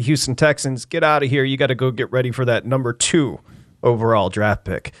there with the Houston Texans. Get out of here. You got to go get ready for that number 2 overall draft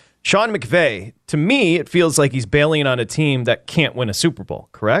pick. Sean McVay, to me, it feels like he's bailing on a team that can't win a Super Bowl,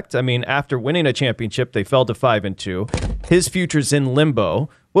 correct? I mean, after winning a championship, they fell to 5-2. His future's in limbo.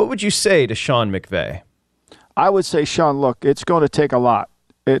 What would you say to Sean McVay? I would say, Sean, look, it's going to take a lot.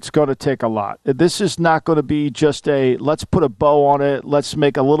 It's going to take a lot. This is not going to be just let's put a bow on it, let's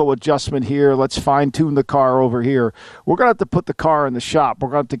make a little adjustment here, let's fine-tune the car over here. We're going to have to put the car in the shop. We're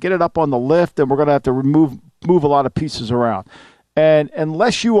going to have to get it up on the lift, and we're going to have to move a lot of pieces around. And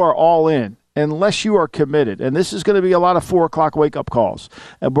unless you are all in, unless you are committed, and this is going to be a lot of 4 o'clock wake-up calls,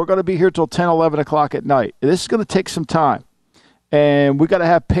 and we're going to be here till 10, 11 o'clock at night. This is going to take some time. And we got to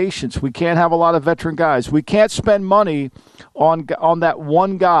have patience. We can't have a lot of veteran guys. We can't spend money on that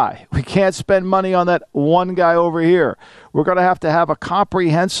one guy. We can't spend money on that one guy over here. We're going to have a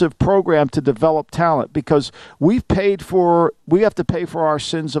comprehensive program to develop talent because we have to pay for our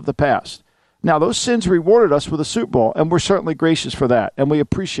sins of the past. Now, those sins rewarded us with a Super Bowl, and we're certainly gracious for that, and we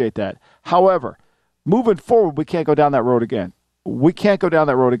appreciate that. However, moving forward, we can't go down that road again. We can't go down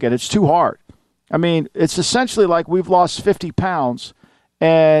that road again. It's too hard. I mean, it's essentially like we've lost 50 pounds,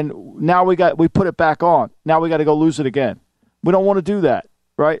 and now we put it back on. Now we got to go lose it again. We don't want to do that,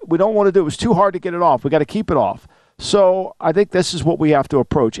 right? We don't want to do it. It was too hard to get it off. We got to keep it off. So I think this is what we have to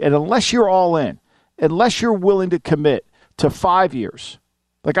approach. And unless you're all in, unless you're willing to commit to 5 years,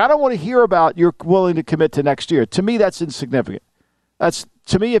 like I don't want to hear about you're willing to commit to next year. To me, that's insignificant.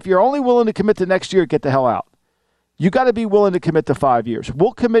 To me, if you're only willing to commit to next year, get the hell out. You got to be willing to commit to 5 years.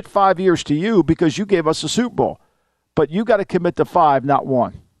 We'll commit 5 years to you because you gave us a Super Bowl. But you got to commit to 5, not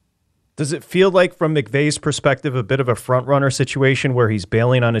 1. Does it feel like, from McVay's perspective, a bit of a front-runner situation where he's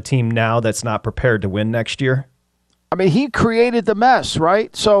bailing on a team now that's not prepared to win next year? I mean, he created the mess,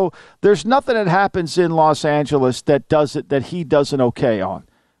 right? So there's nothing that happens in Los Angeles that he doesn't okay on,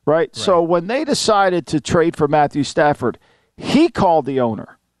 right? So when they decided to trade for Matthew Stafford, he called the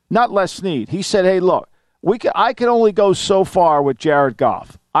owner, not Les Snead. He said, hey, look, I can only go so far with Jared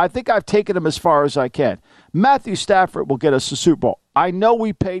Goff. I think I've taken him as far as I can. Matthew Stafford will get us a Super Bowl. I know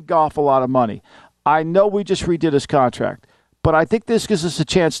we paid Goff a lot of money. I know we just redid his contract. But I think this gives us a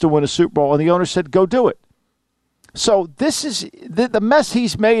chance to win a Super Bowl. And the owner said, go do it. So this is the mess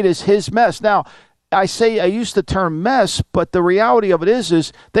he's made is his mess. Now, I use the term mess, but the reality of it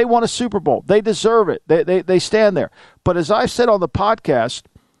is they won a Super Bowl. They deserve it. They stand there. But as I've said on the podcast,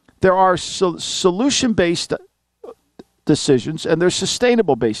 there are solution-based decisions and there's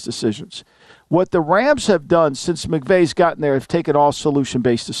sustainable-based decisions. What the Rams have done since McVay's gotten there have taken all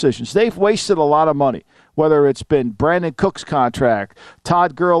solution-based decisions. They've wasted a lot of money, whether it's been Brandon Cook's contract,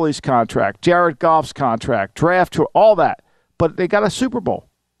 Todd Gurley's contract, Jared Goff's contract, draft, all that. But they got a Super Bowl.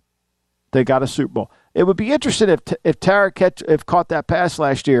 They got a Super Bowl. It would be interesting if Tarek caught that pass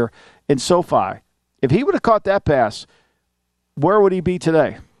last year in SoFi. If he would have caught that pass, where would he be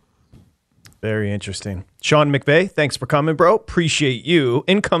today? Very interesting. Sean McVay, thanks for coming, bro. Appreciate you.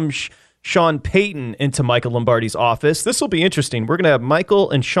 In comes Sean Payton into Michael Lombardi's office. This will be interesting. We're going to have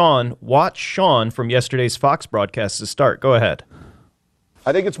Michael and Sean watch Sean from yesterday's Fox broadcast to start. Go ahead.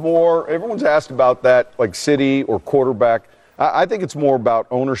 I think it's more, everyone's asked about that, like city or quarterback. I think it's more about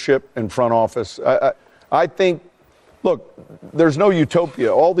ownership and front office. I think, look, there's no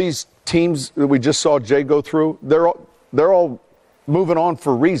utopia. All these teams that we just saw Jay go through, they're all moving on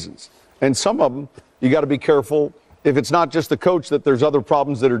for reasons. And some of them, you got to be careful if it's not just the coach, that there's other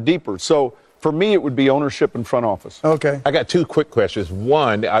problems that are deeper. So for me, it would be ownership and front office. Okay. I got two quick questions.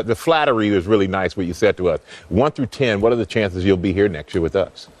 One, the flattery was really nice what you said to us. 1 through 10, what are the chances you'll be here next year with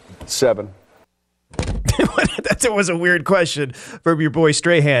us? 7. That was a weird question from your boy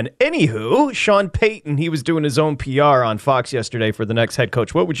Strahan. Anywho, Sean Payton, he was doing his own PR on Fox yesterday for the next head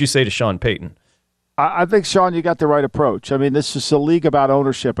coach. What would you say to Sean Payton? I think, Sean, you got the right approach. I mean, this is a league about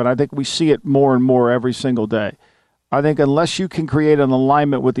ownership, and I think we see it more and more every single day. I think unless you can create an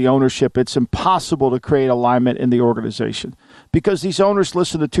alignment with the ownership, it's impossible to create alignment in the organization because these owners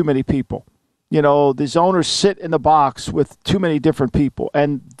listen to too many people. You know, these owners sit in the box with too many different people,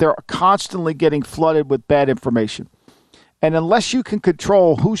 and they're constantly getting flooded with bad information. And unless you can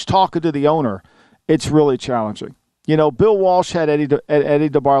control who's talking to the owner, it's really challenging. You know, Bill Walsh had Eddie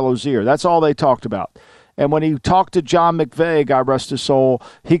DeBarlo's ear. That's all they talked about. And when he talked to John McVay, God rest his soul,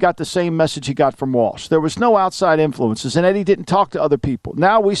 he got the same message he got from Walsh. There was no outside influences, and Eddie didn't talk to other people.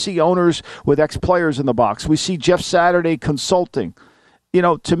 Now we see owners with ex-players in the box. We see Jeff Saturday consulting. You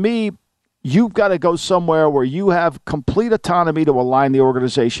know, to me, you've got to go somewhere where you have complete autonomy to align the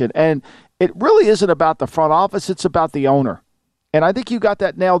organization. And it really isn't about the front office. It's about the owner. And I think you got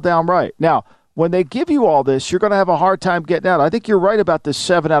that nailed down right. Now, when they give you all this, you're going to have a hard time getting out. I think you're right about this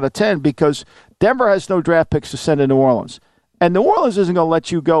 7 out of 10 because Denver has no draft picks to send to New Orleans. And New Orleans isn't going to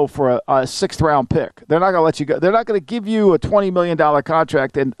let you go for a 6th-round pick. They're not going to let you go. They're not going to give you a $20 million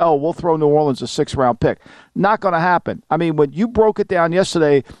contract and, we'll throw New Orleans a 6th-round pick. Not going to happen. I mean, when you broke it down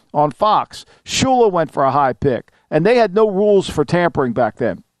yesterday on Fox, Shula went for a high pick, and they had no rules for tampering back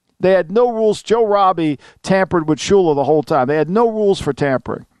then. They had no rules. Joe Robbie tampered with Shula the whole time. They had no rules for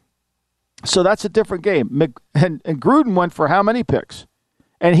tampering. So that's a different game. And Gruden went for how many picks?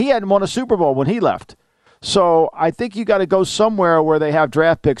 And he hadn't won a Super Bowl when he left. So I think you got to go somewhere where they have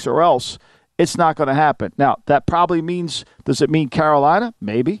draft picks or else it's not going to happen. Now, that probably means, does it mean Carolina?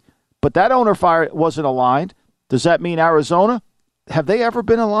 Maybe. But that owner fire wasn't aligned. Does that mean Arizona? Have they ever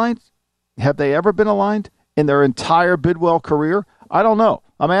been aligned? Have they ever been aligned in their entire Bidwell career? I don't know.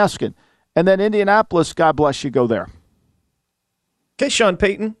 I'm asking. And then Indianapolis, God bless you, go there. Okay, Sean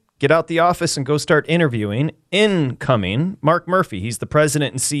Payton. Get out the office and go start interviewing. Incoming, Mark Murphy. He's the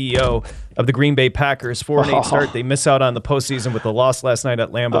president and CEO of the Green Bay Packers. 4-8 start. They miss out on the postseason with the loss last night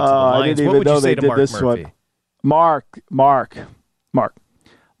at Lambeau to the Lions. What would you say to Mark Murphy? Mark.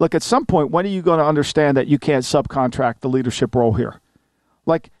 Look, at some point, when are you going to understand that you can't subcontract the leadership role here?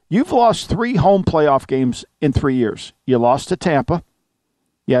 Like, you've lost 3 home playoff games in 3 years. You lost to Tampa.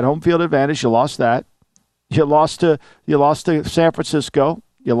 You had home field advantage. You lost that. You lost to San Francisco.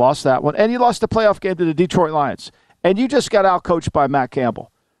 You lost that one. And you lost the playoff game to the Detroit Lions. And you just got outcoached by Matt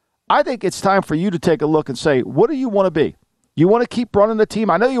Campbell. I think it's time for you to take a look and say, what do you want to be? You want to keep running the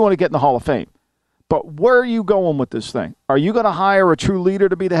team? I know you want to get in the Hall of Fame. But where are you going with this thing? Are you going to hire a true leader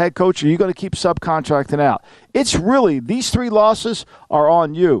to be the head coach, or are you going to keep subcontracting out? It's really, these 3 losses are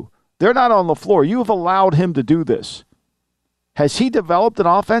on you. They're not on LaFleur. You have allowed him to do this. Has he developed an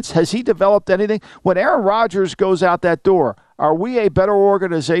offense? Has he developed anything? When Aaron Rodgers goes out that door, are we a better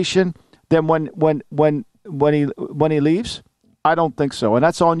organization than when he leaves? I don't think so, and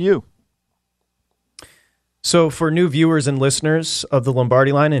that's on you. So for new viewers and listeners of the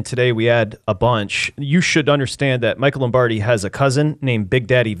Lombardi Line, and today we had a bunch, you should understand that Michael Lombardi has a cousin named Big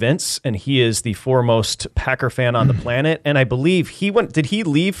Daddy Vince, and he is the foremost Packer fan on the planet. And I believe did he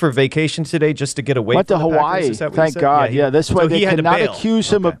leave for vacation today just to get away Went from to the Hawaii. Packers? Thank God. Yeah, this way they cannot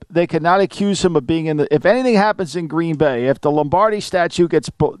accuse him they cannot accuse him of being in the, if anything happens in Green Bay, if the Lombardi statue gets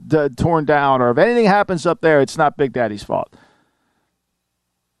torn down, or if anything happens up there, it's not Big Daddy's fault.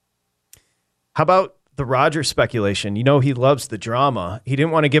 How about the Rodgers speculation? You know, he loves the drama. He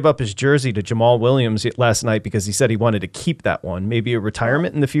didn't want to give up his jersey to Jamal Williams last night because he said he wanted to keep that one. Maybe a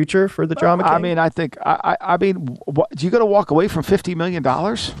retirement in the future for the drama king? I mean, I think, do you got to walk away from $50 million?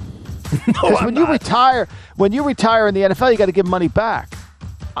 Because when you retire in the NFL, you got to give money back.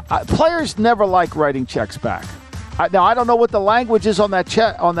 Players never like writing checks back. Now, I don't know what the language is on that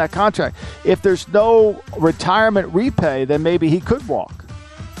check, on that contract. If there's no retirement repay, then maybe he could walk.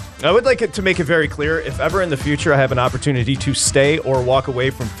 I would like it to make it very clear, if ever in the future I have an opportunity to stay or walk away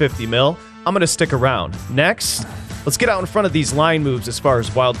from $50 million, I'm going to stick around. Next, let's get out in front of these line moves as far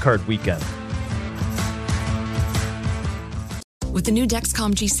as Wild Card Weekend. With the new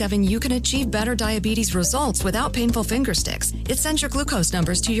Dexcom G7, you can achieve better diabetes results without painful finger sticks. It sends your glucose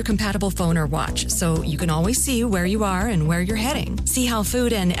numbers to your compatible phone or watch, so you can always see where you are and where you're heading. See how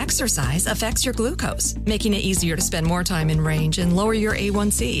food and exercise affects your glucose, making it easier to spend more time in range and lower your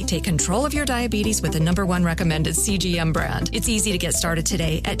A1C. Take control of your diabetes with the #1 recommended CGM brand. It's easy to get started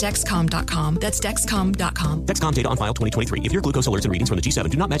today at Dexcom.com. That's Dexcom.com. Dexcom data on file 2023. If your glucose alerts and readings from the G7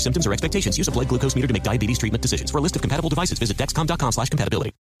 do not match symptoms or expectations, use a blood glucose meter to make diabetes treatment decisions. For a list of compatible devices, visit Dexcom.com/compatibility.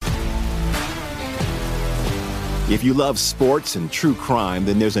 If you love sports and true crime,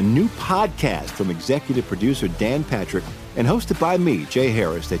 then there's a new podcast from executive producer Dan Patrick and hosted by me, Jay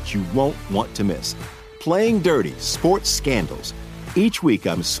Harris, that you won't want to miss. Playing Dirty: Sports Scandals. Each week,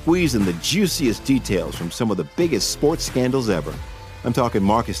 I'm squeezing the juiciest details from some of the biggest sports scandals ever. I'm talking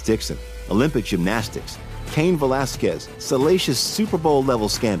Marcus Dixon, Olympic gymnastics, Cain Velasquez, salacious Super Bowl-level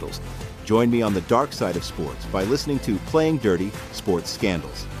scandals. Join me on the dark side of sports by listening to Playing Dirty: Sports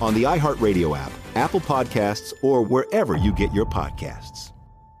Scandals on the iHeartRadio app, Apple Podcasts, or wherever you get your podcasts.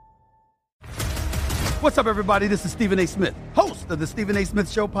 What's up, everybody? This is Stephen A. Smith, host of the Stephen A.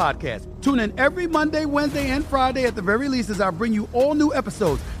 Smith Show podcast. Tune in every Monday, Wednesday, and Friday at the very least as I bring you all new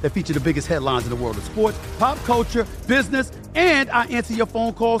episodes that feature the biggest headlines in the world of sports, pop culture, business, and I answer your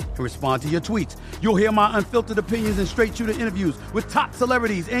phone calls and respond to your tweets. You'll hear my unfiltered opinions and straight-shooter interviews with top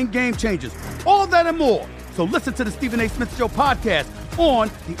celebrities and game changers. All that and more. So listen to the Stephen A. Smith Show podcast on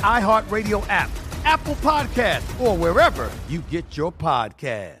the iHeartRadio app, Apple Podcasts, or wherever you get your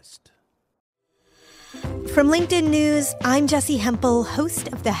podcast. From LinkedIn News, I'm Jessie Hempel, host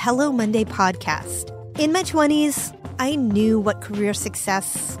of the Hello Monday podcast. In my 20s, I knew what career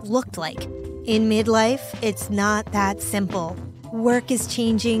success looked like. In midlife, it's not that simple. Work is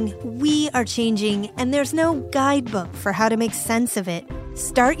changing, we are changing, and there's no guidebook for how to make sense of it.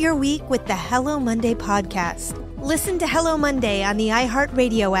 Start your week with the Hello Monday podcast. Listen to Hello Monday on the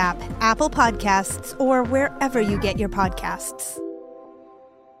iHeartRadio app, Apple Podcasts, or wherever you get your podcasts.